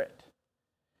Spirit,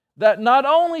 that not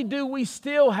only do we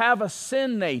still have a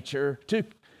sin nature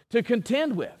to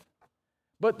contend with,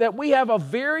 but that we have a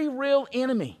very real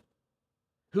enemy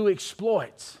who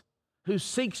exploits, who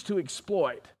seeks to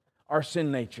exploit our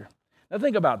sin nature. Now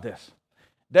think about this.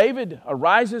 David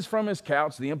arises from his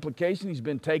couch, the implication he's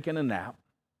been taking a nap.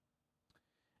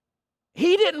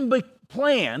 He didn't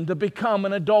plan to become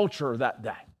an adulterer that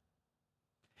day.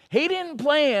 He didn't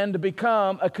plan to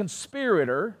become a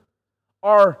conspirator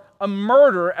or a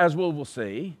murderer, as we will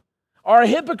see, or a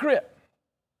hypocrite.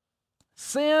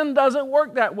 Sin doesn't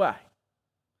work that way.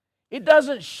 It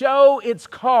doesn't show its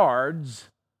cards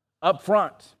up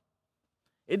front.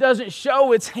 It doesn't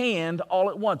show its hand all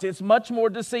at once. It's much more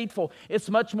deceitful. It's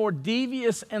much more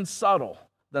devious and subtle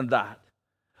than that.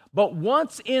 But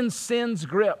once in sin's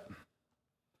grip,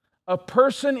 a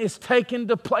person is taken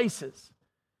to places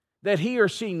that he or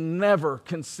she never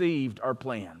conceived or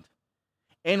planned,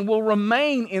 and will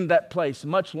remain in that place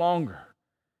much longer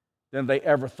than they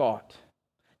ever thought.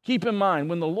 Keep in mind,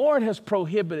 when the Lord has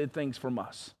prohibited things from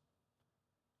us,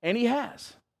 and He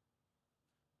has,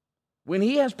 when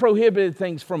He has prohibited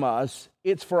things from us,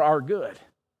 it's for our good.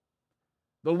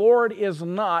 The Lord is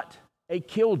not a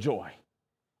killjoy.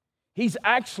 He's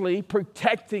actually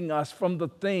protecting us from the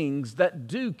things that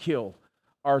do kill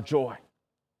our joy.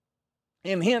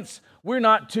 And hence, we're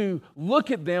not to look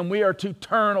at them, we are to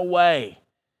turn away.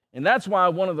 And that's why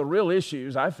one of the real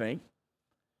issues, I think,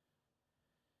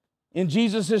 in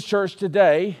Jesus' church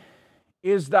today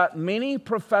is that many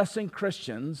professing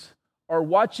Christians are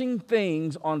watching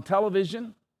things on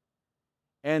television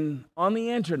and on the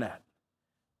internet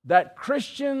that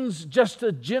Christians just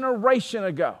a generation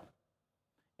ago,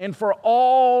 and for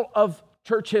all of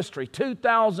church history,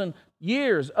 2,000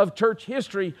 years of church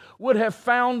history, would have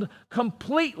found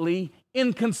completely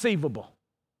inconceivable,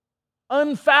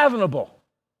 unfathomable.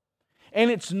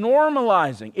 And it's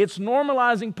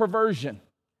normalizing perversion.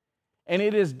 And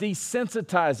it is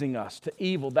desensitizing us to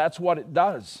evil. That's what it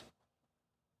does.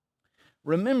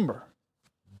 Remember,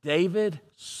 David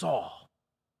saw.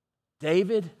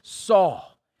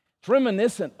 It's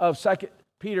reminiscent of 2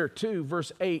 Peter 2,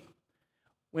 verse 8,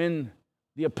 when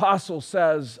the apostle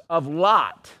says of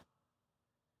Lot,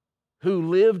 who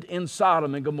lived in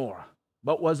Sodom and Gomorrah,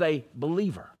 but was a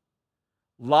believer.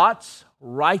 Lot's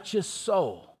righteous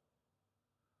soul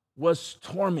was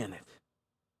tormented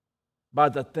by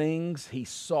the things he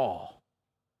saw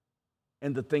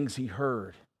and the things he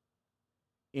heard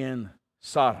in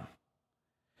Sodom.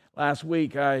 Last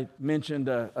week I mentioned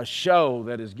a show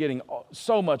that is getting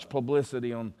so much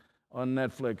publicity on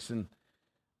Netflix, and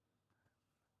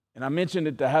I mentioned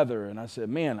it to Heather, and I said,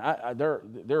 man,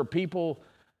 there are people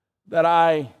that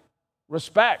I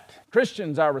respect,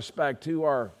 Christians I respect, who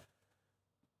are,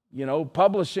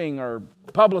 publishing or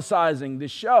publicizing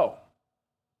this show.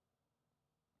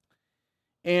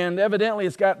 And evidently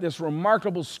it's got this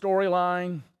remarkable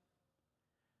storyline.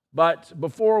 But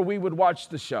before we would watch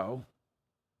the show,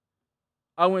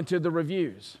 I went to the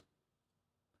reviews.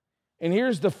 And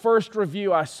here's the first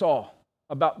review I saw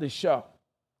about this show.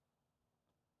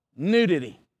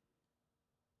 Nudity.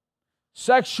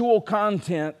 Sexual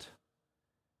content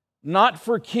not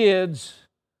for kids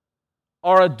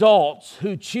or adults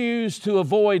who choose to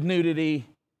avoid nudity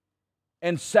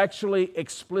and sexually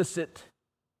explicit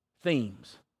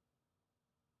themes.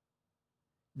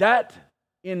 That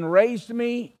enraged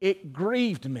me, it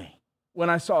grieved me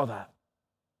when I saw that.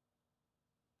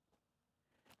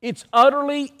 It's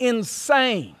utterly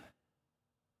insane,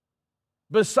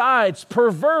 besides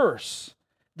perverse,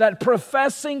 that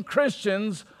professing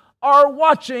Christians are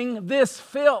watching this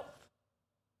filth.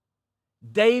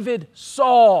 David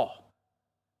saw.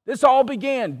 This all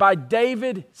began by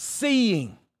David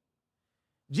seeing.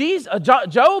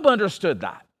 Job understood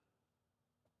that.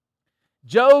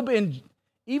 Job,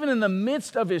 even in the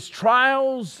midst of his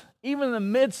trials, even in the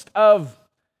midst of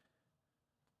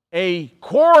a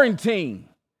quarantine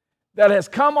that has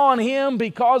come on him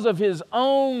because of his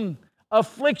own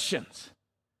afflictions,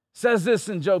 says this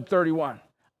in Job 31.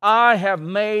 I have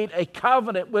made a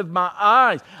covenant with my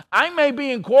eyes. I may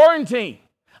be in quarantine.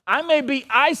 I may be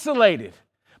isolated,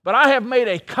 but I have made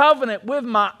a covenant with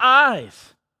my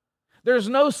eyes. There's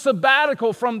no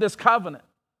sabbatical from this covenant.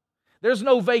 There's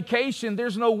no vacation.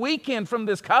 There's no weekend from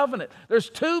this covenant. There's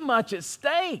too much at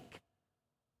stake.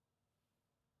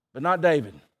 But not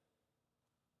David.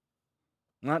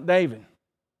 Not David.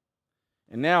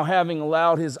 And now, having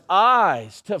allowed his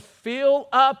eyes to fill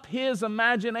up his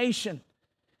imagination,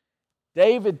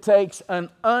 David takes an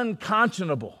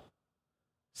unconscionable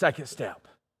second step.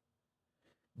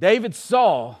 David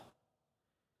saw.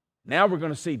 Now we're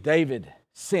going to see David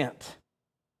sent.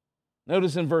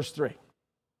 Notice in verse 3.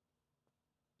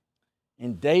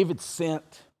 And David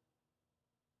sent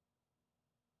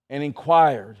and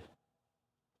inquired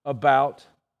about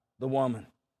the woman.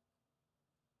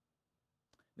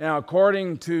 Now,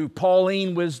 according to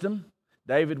Pauline wisdom,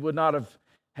 David would not have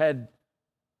had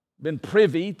been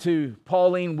privy to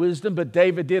Pauline wisdom, but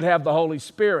David did have the Holy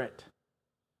Spirit.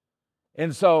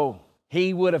 And so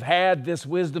he would have had this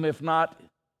wisdom, if not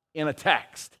in a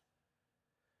text.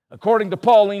 According to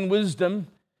Pauline wisdom,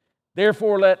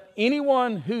 therefore let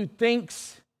anyone who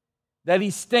thinks that he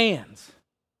stands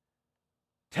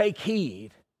take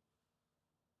heed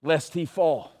lest he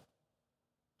fall.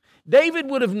 David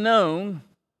would have known,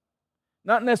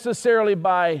 not necessarily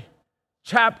by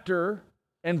chapter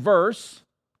and verse,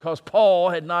 because Paul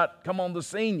had not come on the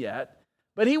scene yet,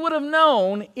 but he would have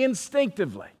known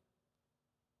instinctively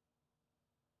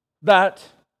that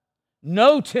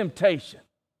no temptation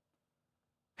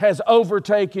has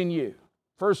overtaken you.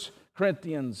 1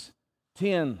 Corinthians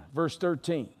 10, verse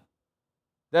 13.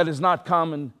 That is not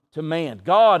common to man.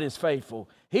 God is faithful.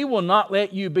 He will not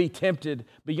let you be tempted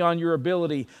beyond your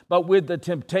ability, but with the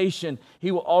temptation,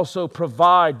 He will also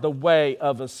provide the way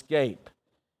of escape,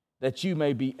 that you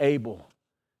may be able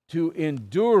to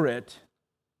endure it.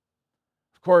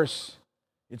 Of course,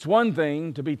 it's one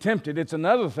thing to be tempted. It's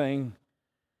another thing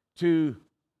to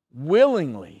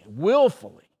willingly,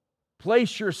 willfully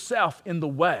place yourself in the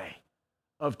way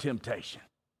of temptation.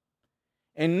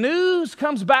 And news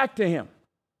comes back to him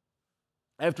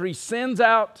after he sends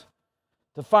out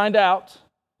to find out,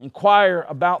 inquire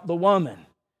about the woman.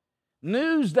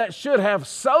 News that should have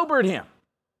sobered him.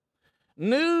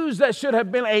 News that should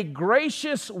have been a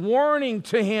gracious warning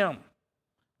to him.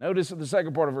 Notice the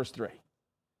second part of verse 3.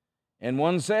 And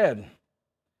one said,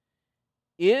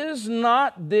 is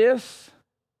not this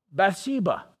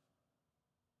Bathsheba,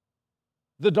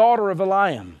 the daughter of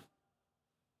Eliam,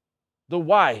 the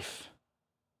wife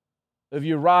of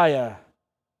Uriah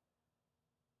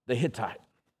the Hittite?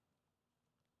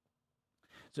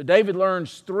 So David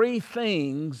learns three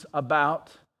things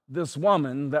about this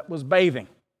woman that was bathing.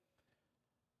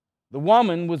 The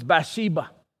woman was Bathsheba.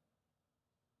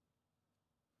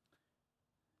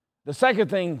 The second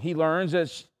thing he learns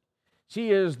is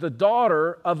she is the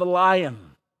daughter of Eliam,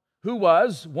 who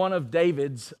was one of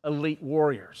David's elite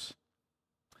warriors.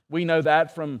 We know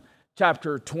that from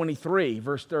chapter 23,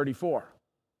 verse 34.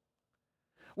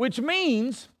 Which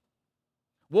means,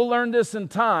 we'll learn this in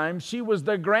time, she was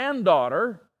the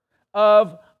granddaughter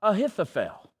of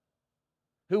Ahithophel,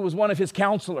 who was one of his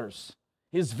counselors,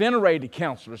 his venerated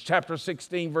counselors, chapter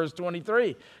 16, verse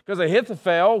 23, because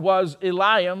Ahithophel was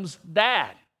Eliam's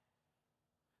dad.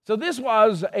 So this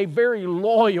was a very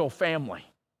loyal family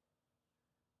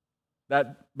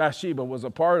that Bathsheba was a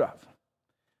part of.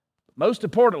 Most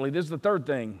importantly, this is the third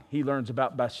thing he learns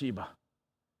about Bathsheba.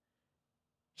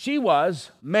 She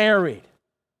was married.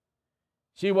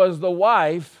 She was the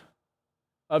wife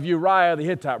of Uriah the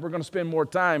Hittite. We're going to spend more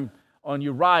time on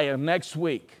Uriah next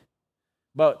week.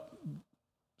 But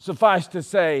suffice to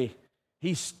say,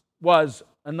 he was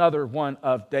another one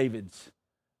of David's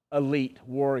elite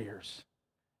warriors.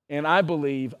 And I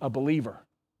believe a believer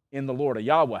in the Lord, a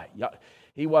Yahweh.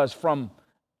 He was from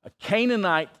a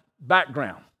Canaanite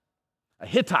background, a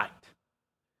Hittite.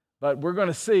 But we're going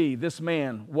to see this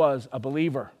man was a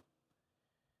believer.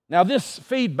 Now this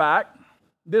feedback,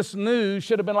 this news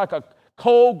should have been like a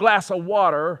cold glass of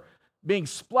water being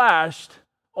splashed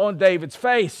on David's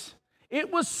face.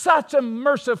 It was such a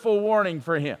merciful warning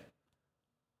for him.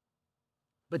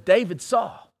 But David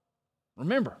saw.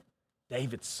 Remember,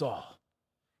 David saw.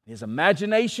 His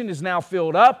imagination is now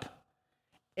filled up,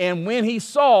 and when he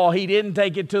saw, he didn't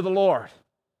take it to the Lord.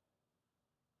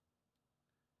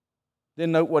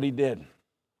 Then note what he did.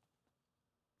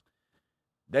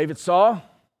 David saw,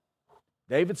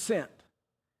 David sent.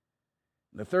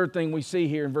 And the third thing we see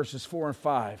here in verses 4 and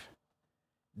 5,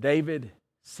 David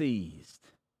seized.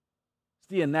 It's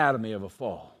the anatomy of a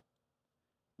fall.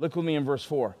 Look with me in verse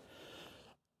 4.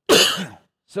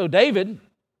 So David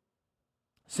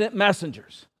sent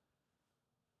messengers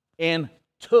and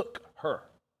took her.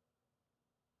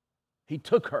 He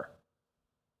took her.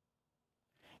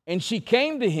 And she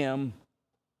came to him,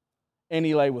 and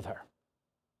he lay with her.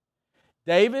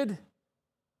 David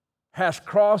has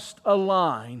crossed a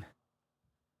line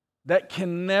that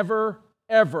can never,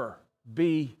 ever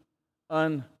be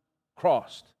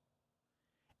uncrossed.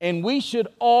 And we should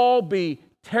all be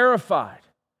terrified,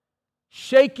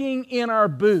 shaking in our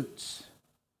boots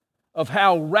of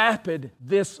how rapid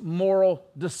this moral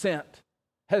descent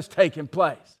has taken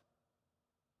place.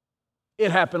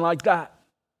 It happened like that.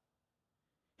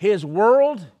 His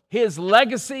world, his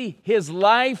legacy, his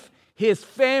life, his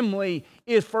family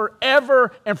is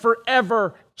forever and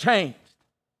forever changed.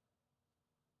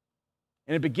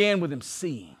 And it began with him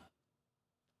seeing.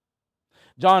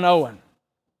 John Owen,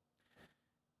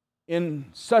 in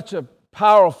such a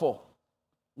powerful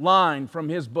line from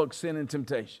his book, Sin and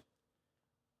Temptation,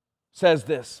 says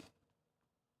this: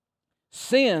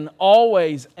 sin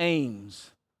always aims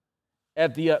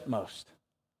at the utmost.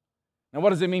 Now,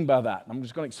 what does it mean by that? I'm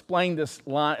just going to explain this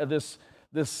line,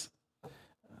 this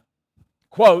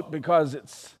quote, because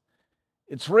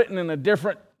it's written in a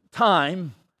different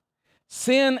time.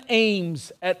 Sin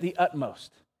aims at the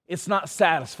utmost. It's not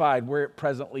satisfied where it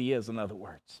presently is, in other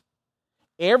words.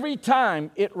 Every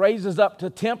time it raises up to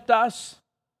tempt us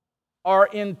or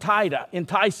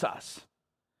entice us,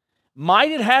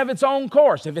 might it have its own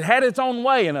course? If it had its own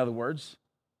way, in other words,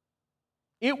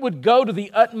 it would go to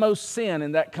the utmost sin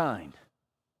in that kind.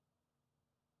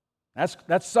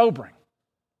 That's sobering.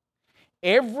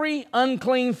 Every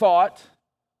unclean thought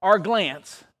or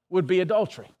glance would be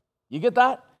adultery. You get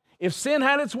that? If sin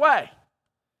had its way,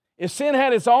 if sin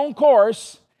had its own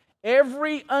course,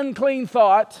 every unclean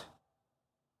thought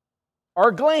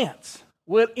or glance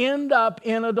would end up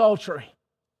in adultery.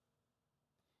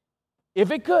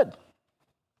 If it could.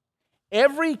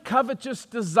 Every covetous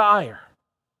desire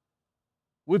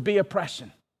would be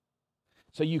oppression.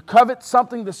 So you covet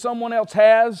something that someone else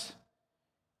has,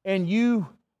 and you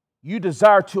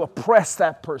desire to oppress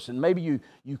that person. Maybe you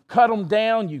cut them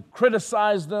down, you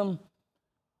criticize them,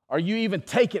 or you even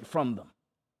take it from them.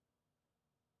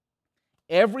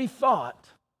 Every thought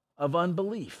of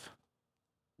unbelief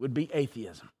would be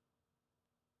atheism.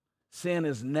 Sin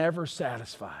is never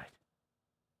satisfied.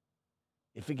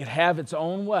 If it could have its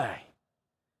own way,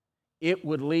 it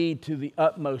would lead to the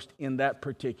utmost in that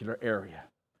particular area.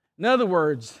 In other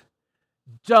words,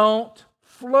 don't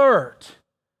flirt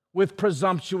with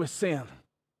presumptuous sin.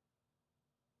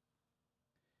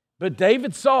 But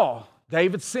David saw,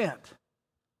 David sent,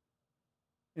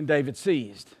 and David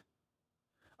seized.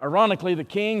 Ironically, the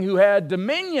king who had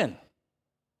dominion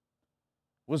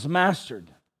was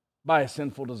mastered by his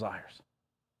sinful desires.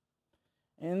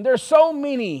 And there's so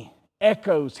many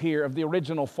echoes here of the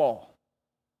original fall.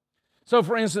 So,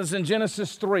 for instance, in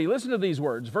Genesis 3, listen to these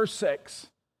words, verse 6.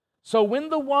 So when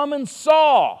the woman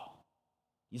saw,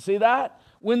 you see that?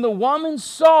 When the woman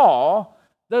saw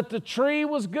that the tree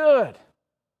was good.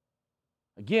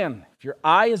 Again, if your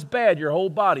eye is bad, your whole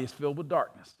body is filled with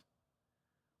darkness.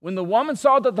 When the woman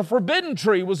saw that the forbidden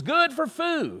tree was good for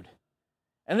food,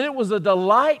 and that it was a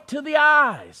delight to the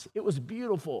eyes, it was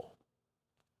beautiful,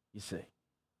 you see,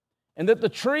 and that the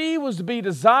tree was to be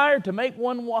desired to make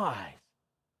one wise,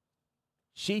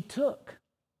 she took,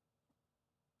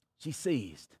 she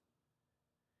seized,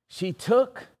 she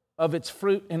took of its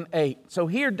fruit and ate. So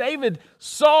here David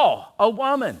saw a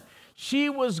woman. She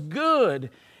was good,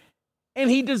 and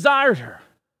he desired her,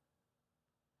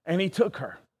 and he took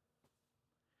her.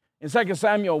 In 2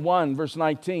 Samuel 1, verse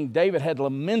 19, David had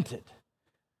lamented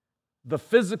the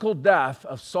physical death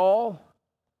of Saul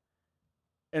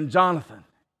and Jonathan.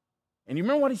 And you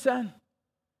remember what he said?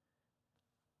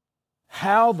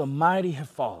 How the mighty have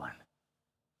fallen.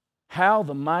 How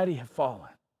the mighty have fallen.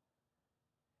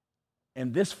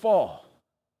 And this fall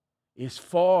is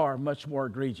far much more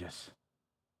egregious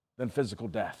than physical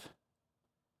death.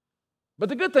 But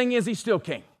the good thing is he's still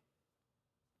king.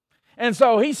 And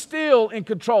so he's still in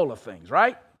control of things,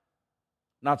 right?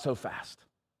 Not so fast.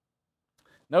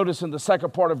 Notice in the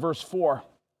second part of verse 4.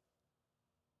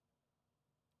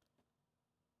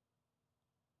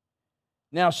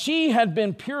 Now she had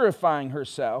been purifying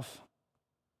herself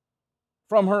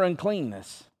from her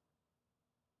uncleanness.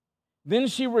 Then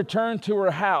she returned to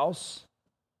her house,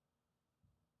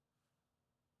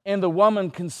 and the woman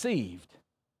conceived.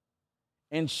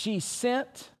 And she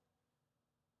sent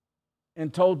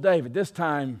and told David. This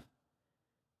time,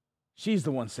 she's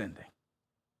the one sending.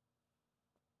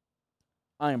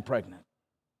 I am pregnant.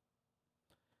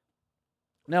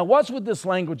 Now, what's with this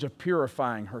language of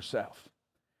purifying herself?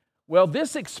 Well,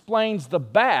 this explains the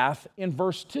bath in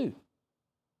verse 2.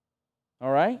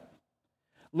 All right?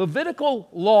 Levitical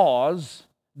laws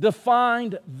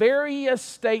defined various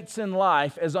states in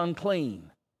life as unclean.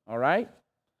 All right?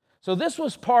 So this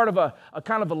was part of a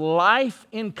kind of a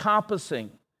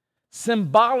life-encompassing,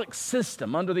 symbolic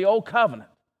system under the Old Covenant,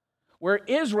 where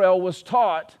Israel was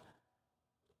taught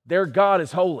their God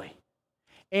is holy,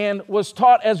 and was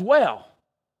taught as well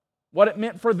what it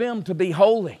meant for them to be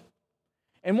holy.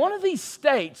 And one of these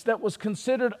states that was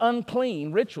considered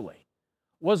unclean ritually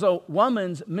was a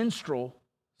woman's menstrual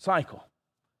cycle.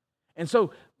 And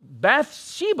so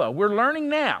Bathsheba, we're learning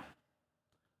now,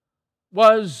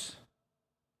 was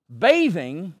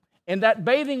bathing, and that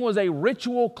bathing was a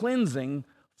ritual cleansing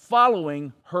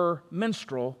following her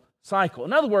menstrual cycle.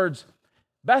 In other words,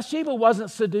 Bathsheba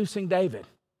wasn't seducing David.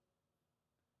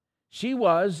 She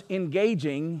was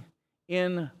engaging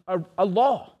in a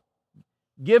law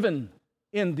given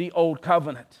in the Old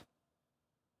Covenant.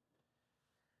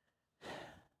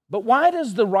 But why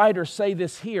does the writer say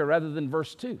this here rather than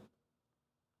verse 2?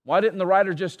 Why didn't the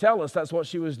writer just tell us that's what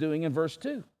she was doing in verse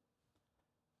 2?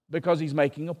 Because he's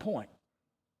making a point.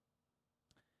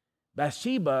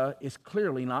 Bathsheba is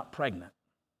clearly not pregnant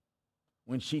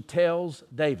when she tells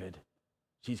David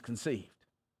she's conceived.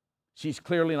 She's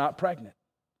clearly not pregnant.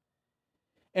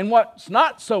 And what's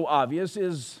not so obvious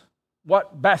is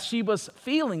what Bathsheba's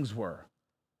feelings were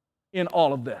in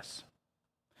all of this.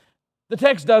 The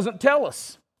text doesn't tell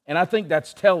us, and I think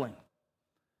that's telling.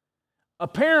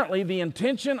 Apparently, the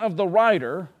intention of the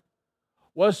writer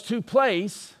was to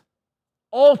place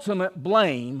ultimate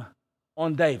blame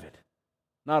on David,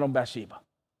 not on Bathsheba.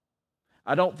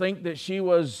 I don't think that she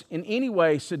was in any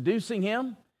way seducing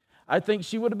him. I think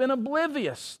she would have been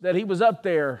oblivious that he was up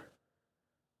there.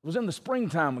 It was in the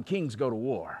springtime when kings go to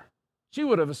war. She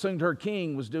would have assumed her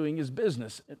king was doing his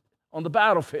business on the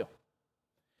battlefield.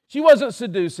 She wasn't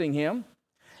seducing him.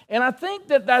 And I think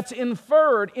that that's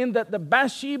inferred in that the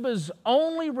Bathsheba's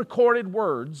only recorded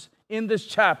words in this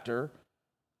chapter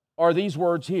are these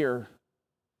words here.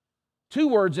 2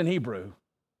 words in Hebrew,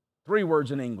 3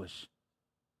 words in English.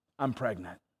 I'm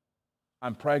pregnant.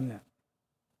 I'm pregnant.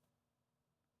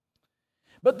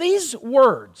 But these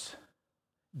words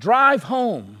drive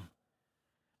home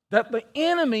that the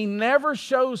enemy never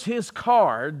shows his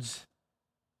cards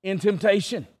in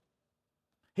temptation.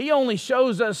 He only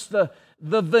shows us the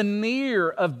veneer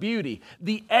of beauty,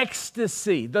 the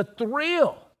ecstasy, the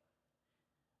thrill.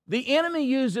 The enemy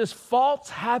uses false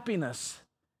happiness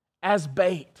as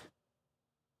bait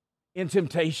in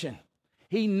temptation.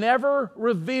 He never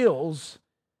reveals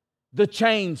the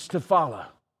chains to follow.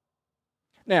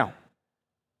 Now,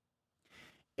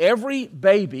 every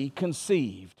baby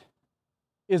conceived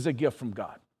is a gift from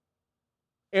God.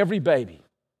 Every baby.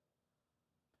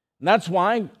 And that's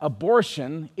why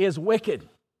abortion is wicked.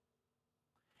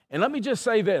 And let me just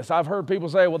say this. I've heard people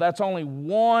say, well, that's only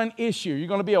one issue. You're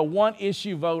going to be a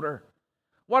one-issue voter.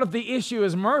 What if the issue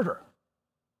is murder?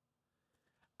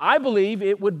 I believe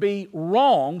it would be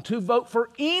wrong to vote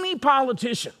for any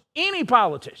politician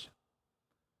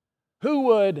who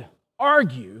would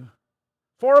argue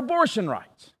for abortion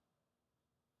rights.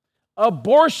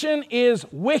 Abortion is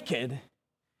wicked.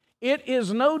 It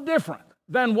is no different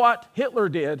than what Hitler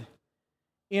did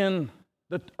in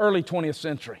the early 20th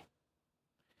century.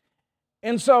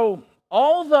 And so,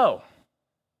 although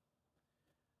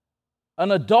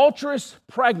an adulterous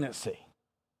pregnancy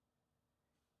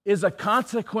is a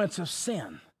consequence of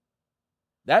sin,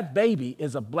 that baby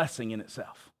is a blessing in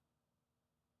itself.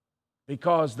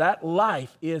 Because that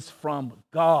life is from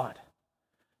God.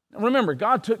 Now remember,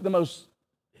 God took the most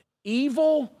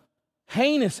evil,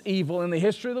 heinous evil in the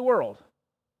history of the world.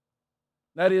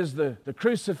 That is the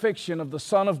crucifixion of the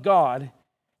Son of God,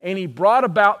 and He brought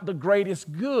about the greatest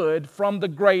good from the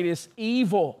greatest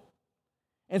evil.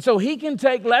 And so He can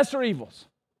take lesser evils,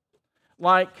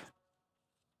 like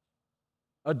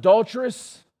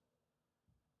adulterous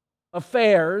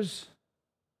affairs,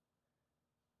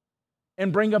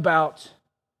 and bring about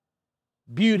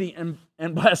beauty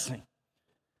and blessing.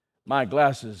 My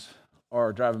glasses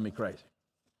are driving me crazy.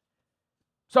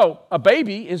 So, a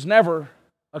baby is never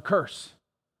a curse.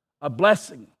 A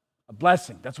blessing. A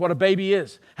blessing. That's what a baby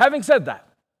is. Having said that,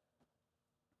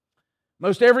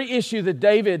 most every issue that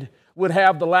David would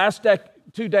have the last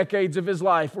 2 decades of his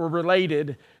life were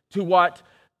related to what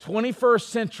 21st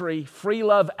century free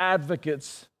love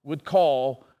advocates would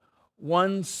call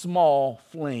one small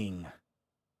fling.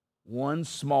 One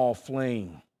small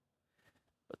fling.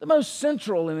 But the most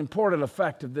central and important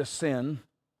effect of this sin,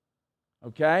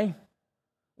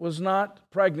 was not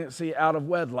pregnancy out of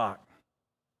wedlock.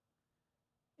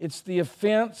 It's the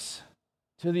offense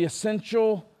to the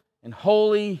essential and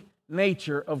holy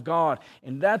nature of God.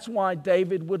 And that's why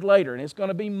David would later, and it's going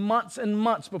to be months and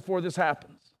months before this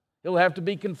happens, he'll have to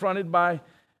be confronted by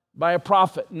a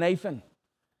prophet, Nathan.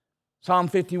 Psalm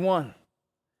 51.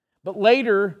 But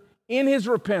later, in his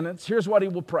repentance, here's what he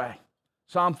will pray.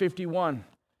 Psalm 51,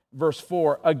 verse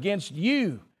 4. Against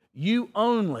you, you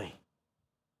only,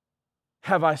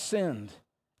 have I sinned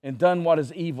and done what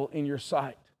is evil in your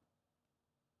sight.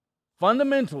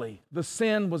 Fundamentally, the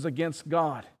sin was against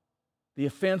God. The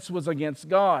offense was against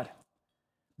God.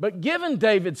 But given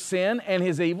David's sin and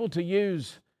his evil, to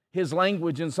use his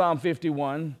language in Psalm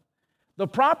 51, the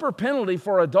proper penalty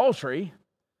for adultery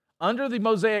under the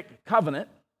Mosaic covenant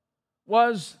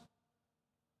was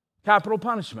capital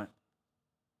punishment.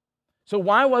 So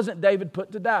why wasn't David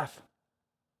put to death?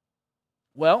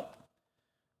 Well,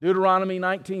 Deuteronomy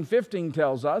 19:15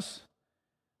 tells us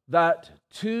that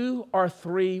 2 or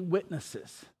 3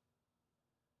 witnesses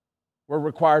were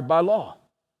required by law.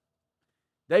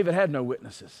 David had no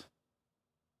witnesses.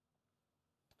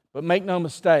 But make no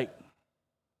mistake,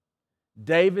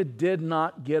 David did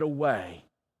not get away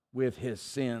with his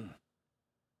sin.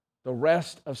 The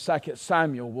rest of 2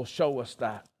 Samuel will show us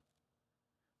that.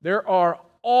 There are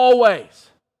always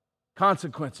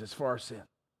consequences for our sin.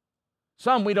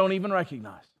 Some we don't even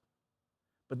recognize.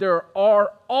 But there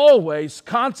are always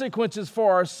consequences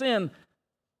for our sin.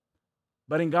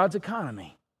 But in God's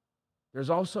economy, there's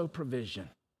also provision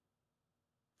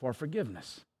for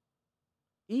forgiveness.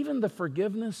 Even the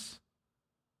forgiveness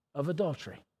of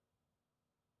adultery.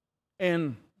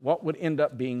 And what would end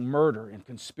up being murder and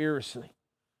conspiracy.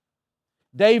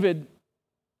 David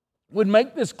would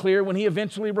make this clear when he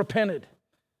eventually repented.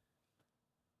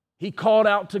 He called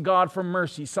out to God for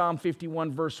mercy, Psalm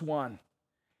 51, verse 1.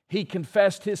 He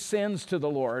confessed his sins to the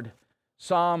Lord,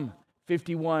 Psalm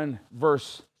 51,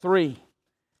 verse 3.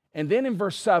 And then in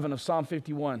verse 7 of Psalm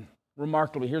 51,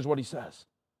 remarkably, here's what he says.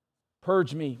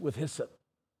 Purge me with hyssop,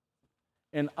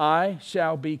 and I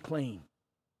shall be clean.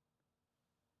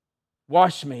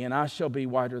 Wash me, and I shall be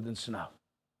whiter than snow.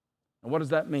 And what does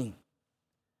that mean?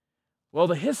 Well,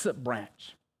 the hyssop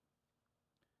branch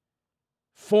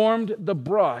formed the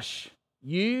brush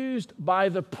used by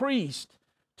the priest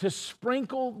to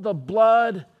sprinkle the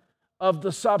blood of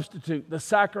the substitute, the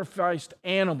sacrificed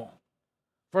animal,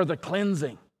 for the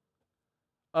cleansing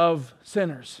of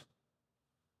sinners.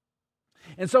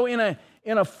 And so in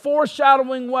a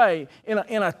foreshadowing way, in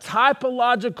a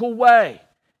typological way,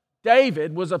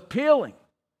 David was appealing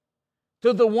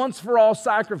to the once-for-all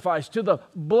sacrifice, to the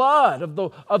blood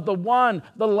of the one,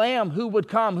 the Lamb who would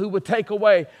come, who would take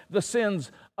away the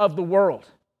sins of the world.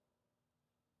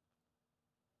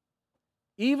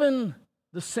 Even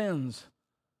the sins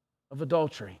of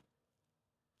adultery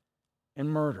and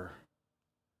murder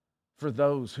for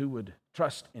those who would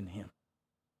trust in him.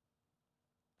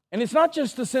 And it's not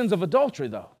just the sins of adultery,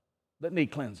 though, that need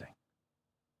cleansing.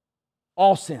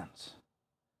 All sins.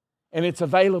 And it's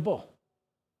available.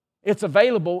 It's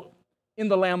available in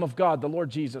the Lamb of God, the Lord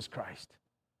Jesus Christ,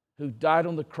 who died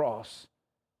on the cross,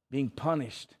 being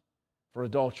punished for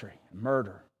adultery and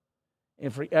murder,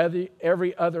 and for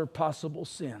every other possible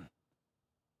sin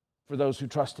for those who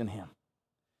trust in him.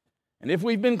 And if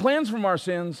we've been cleansed from our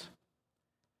sins,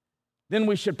 then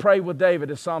we should pray with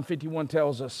David, as Psalm 51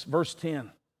 tells us, verse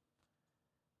 10.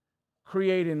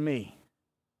 Create in me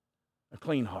a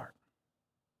clean heart.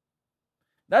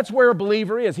 That's where a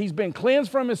believer is. He's been cleansed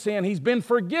from his sin. He's been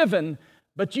forgiven,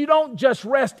 but you don't just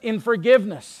rest in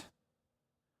forgiveness.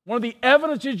 One of the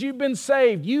evidences you've been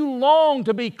saved, you long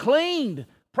to be cleaned.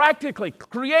 Practically,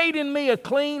 create in me a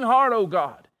clean heart, O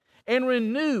God, and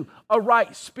renew a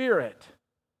right spirit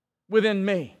within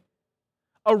me.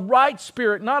 A right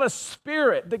spirit, not a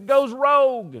spirit that goes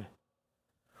rogue.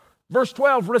 Verse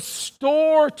 12,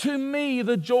 restore to me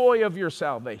the joy of your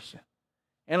salvation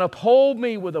and uphold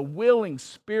me with a willing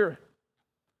spirit.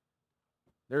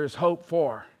 There is hope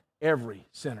for every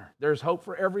sinner. There's hope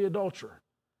for every adulterer.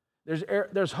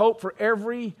 There's hope for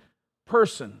every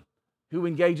person who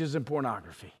engages in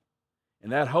pornography.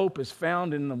 And that hope is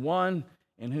found in the one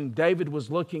in whom David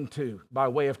was looking to by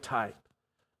way of type,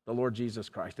 the Lord Jesus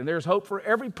Christ. And there's hope for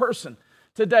every person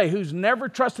today who's never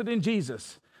trusted in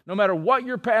Jesus, no matter what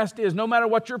your past is, no matter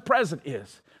what your present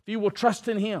is. If you will trust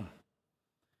in him,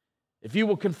 if you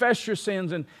will confess your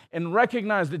sins and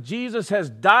recognize that Jesus has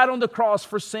died on the cross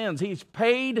for sins, he's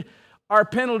paid our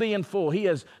penalty in full. He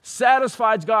has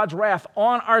satisfied God's wrath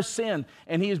on our sin,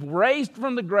 and he is raised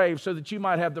from the grave so that you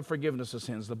might have the forgiveness of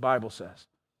sins. The Bible says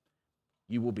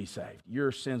you will be saved.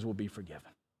 Your sins will be forgiven.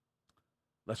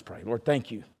 Let's pray. Lord, thank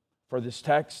you for this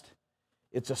text.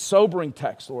 It's a sobering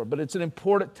text, Lord, but it's an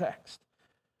important text,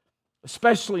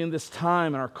 especially in this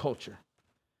time in our culture.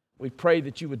 We pray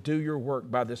that you would do your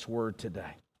work by this word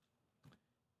today.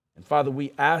 And Father,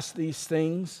 we ask these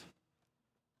things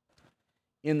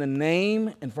in the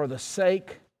name and for the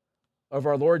sake of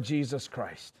our Lord Jesus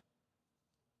Christ.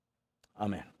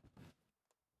 Amen.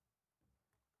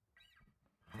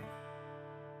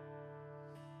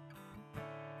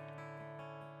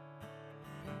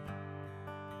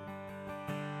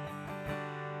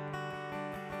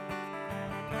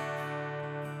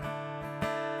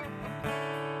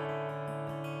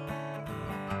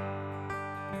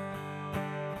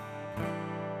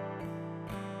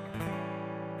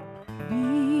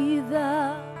 Be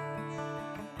thou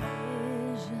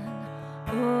vision,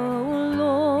 O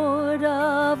Lord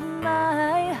of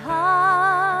my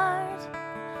heart,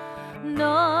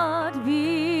 not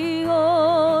be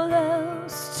all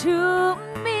else to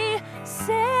me,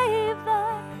 save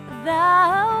that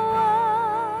thou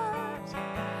art.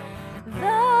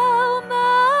 Thou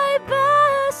my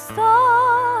best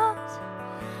thought,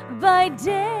 by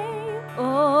day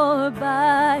or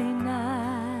by night,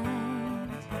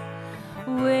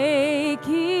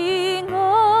 waking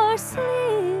or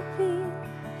sleeping,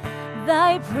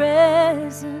 thy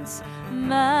presence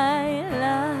my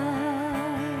life.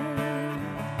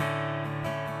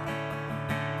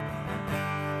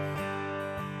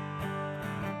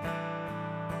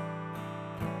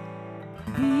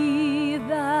 Be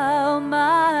thou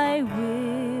my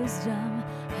wisdom,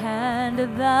 and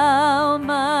thou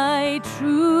my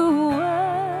true word.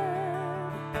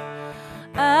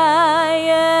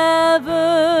 I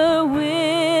ever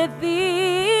with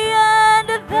thee, and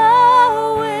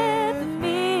thou with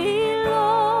me,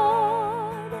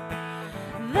 Lord.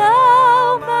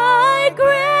 Thou my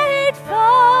great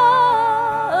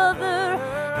Father,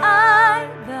 I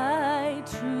thy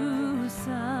true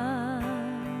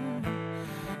Son.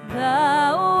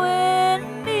 Thou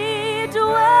in me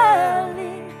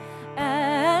dwelling,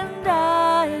 and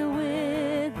I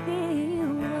with thee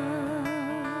one.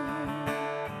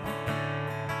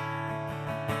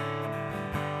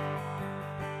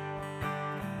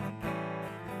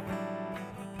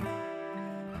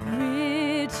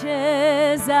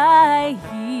 Riches I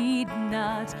heed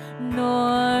not,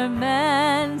 nor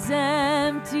man's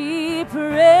empty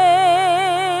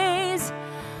praise.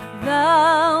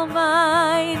 Thou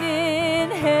mine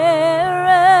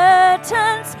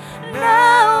inheritance,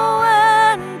 now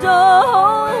and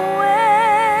always.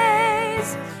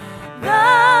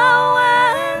 Thou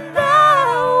and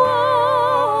thou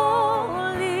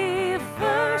only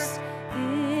first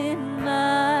in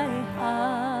my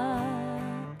heart.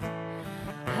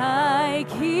 High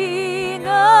King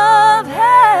of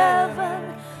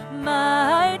heaven,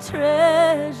 my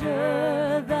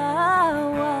treasure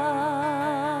thou art.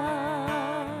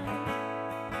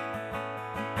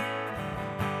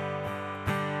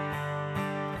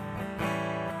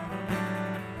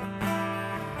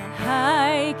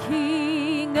 High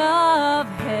King of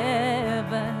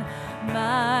heaven,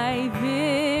 my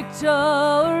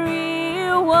victory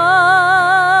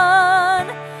won.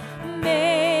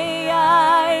 May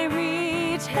I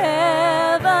reach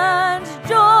heaven's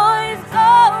joys,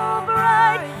 oh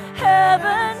bright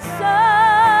heaven's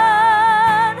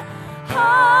sun.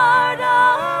 Heart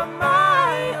of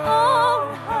my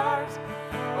own heart,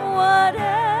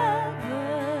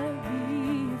 whatever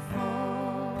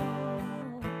befall,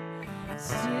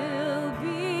 still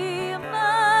be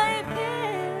my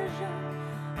vision,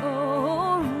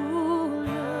 O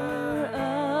ruler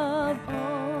of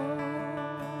all.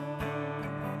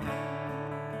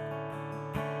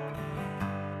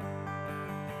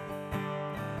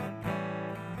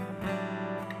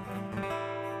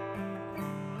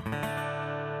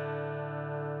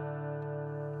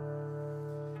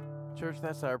 Church,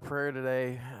 that's our prayer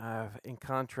today. In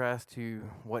contrast to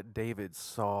what David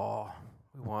saw,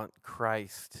 we want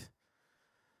Christ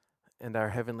and our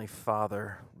Heavenly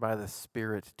Father by the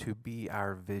Spirit to be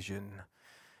our vision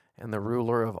and the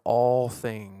ruler of all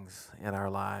things in our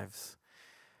lives.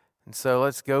 And so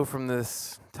let's go from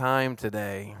this time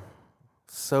today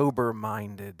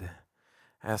sober-minded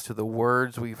as to the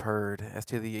words we've heard, as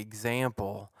to the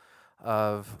example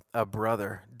of a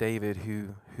brother, David,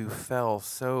 who fell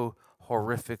so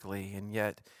horrifically and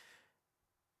yet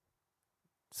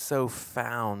so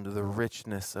found the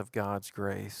richness of God's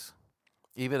grace,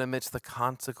 even amidst the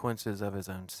consequences of his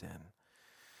own sin.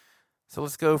 So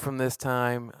let's go from this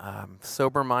time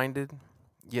sober-minded,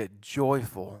 yet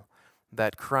joyful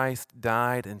that Christ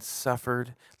died and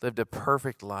suffered, lived a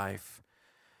perfect life,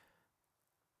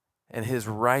 and his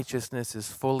righteousness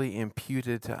is fully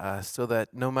imputed to us, so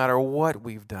that no matter what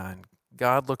we've done,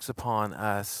 God looks upon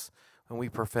us when we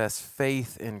profess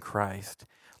faith in Christ,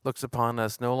 looks upon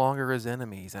us no longer as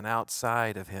enemies and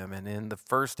outside of him and in the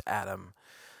first Adam,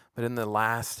 but in the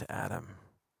last Adam,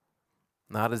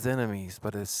 not as enemies,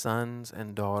 but as sons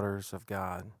and daughters of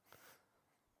God.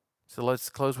 So let's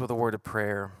close with a word of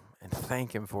prayer and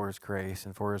thank him for his grace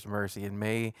and for his mercy. And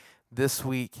may this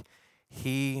week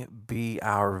he be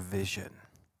our vision.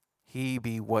 He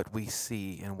be what we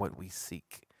see and what we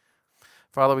seek.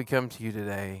 Father, we come to you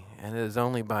today, and it is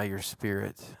only by your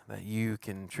Spirit that you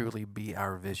can truly be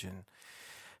our vision.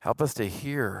 Help us to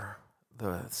hear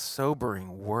the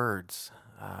sobering words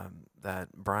that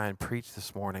Brian preached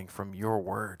this morning from your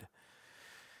word,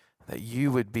 that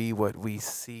you would be what we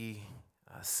see,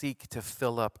 seek to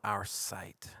fill up our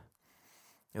sight.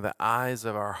 The eyes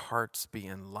of our hearts be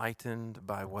enlightened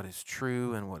by what is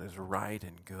true and what is right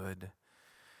and good,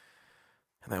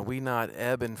 and that we not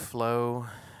ebb and flow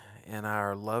in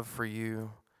our love for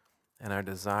you and our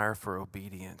desire for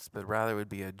obedience, but rather it would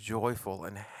be a joyful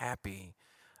and happy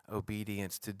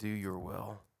obedience to do your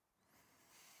will.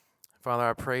 Father,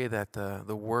 I pray that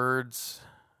the words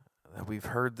that we've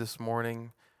heard this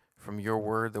morning from your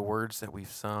word, the words that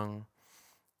we've sung,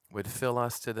 would fill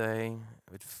us today,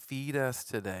 would feed us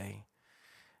today,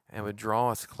 and would draw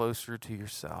us closer to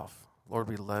yourself. Lord,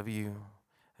 we love you,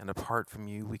 and apart from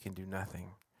you, we can do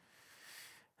nothing.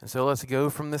 And so let's go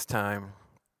from this time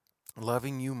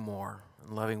loving you more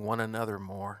and loving one another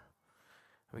more.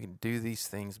 We can do these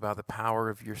things by the power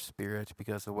of your Spirit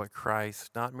because of what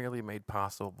Christ not merely made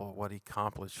possible, but what he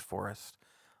accomplished for us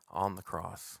on the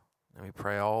cross. And we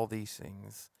pray all these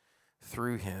things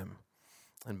through him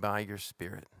and by your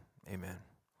Spirit. Amen.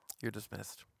 You're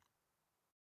dismissed.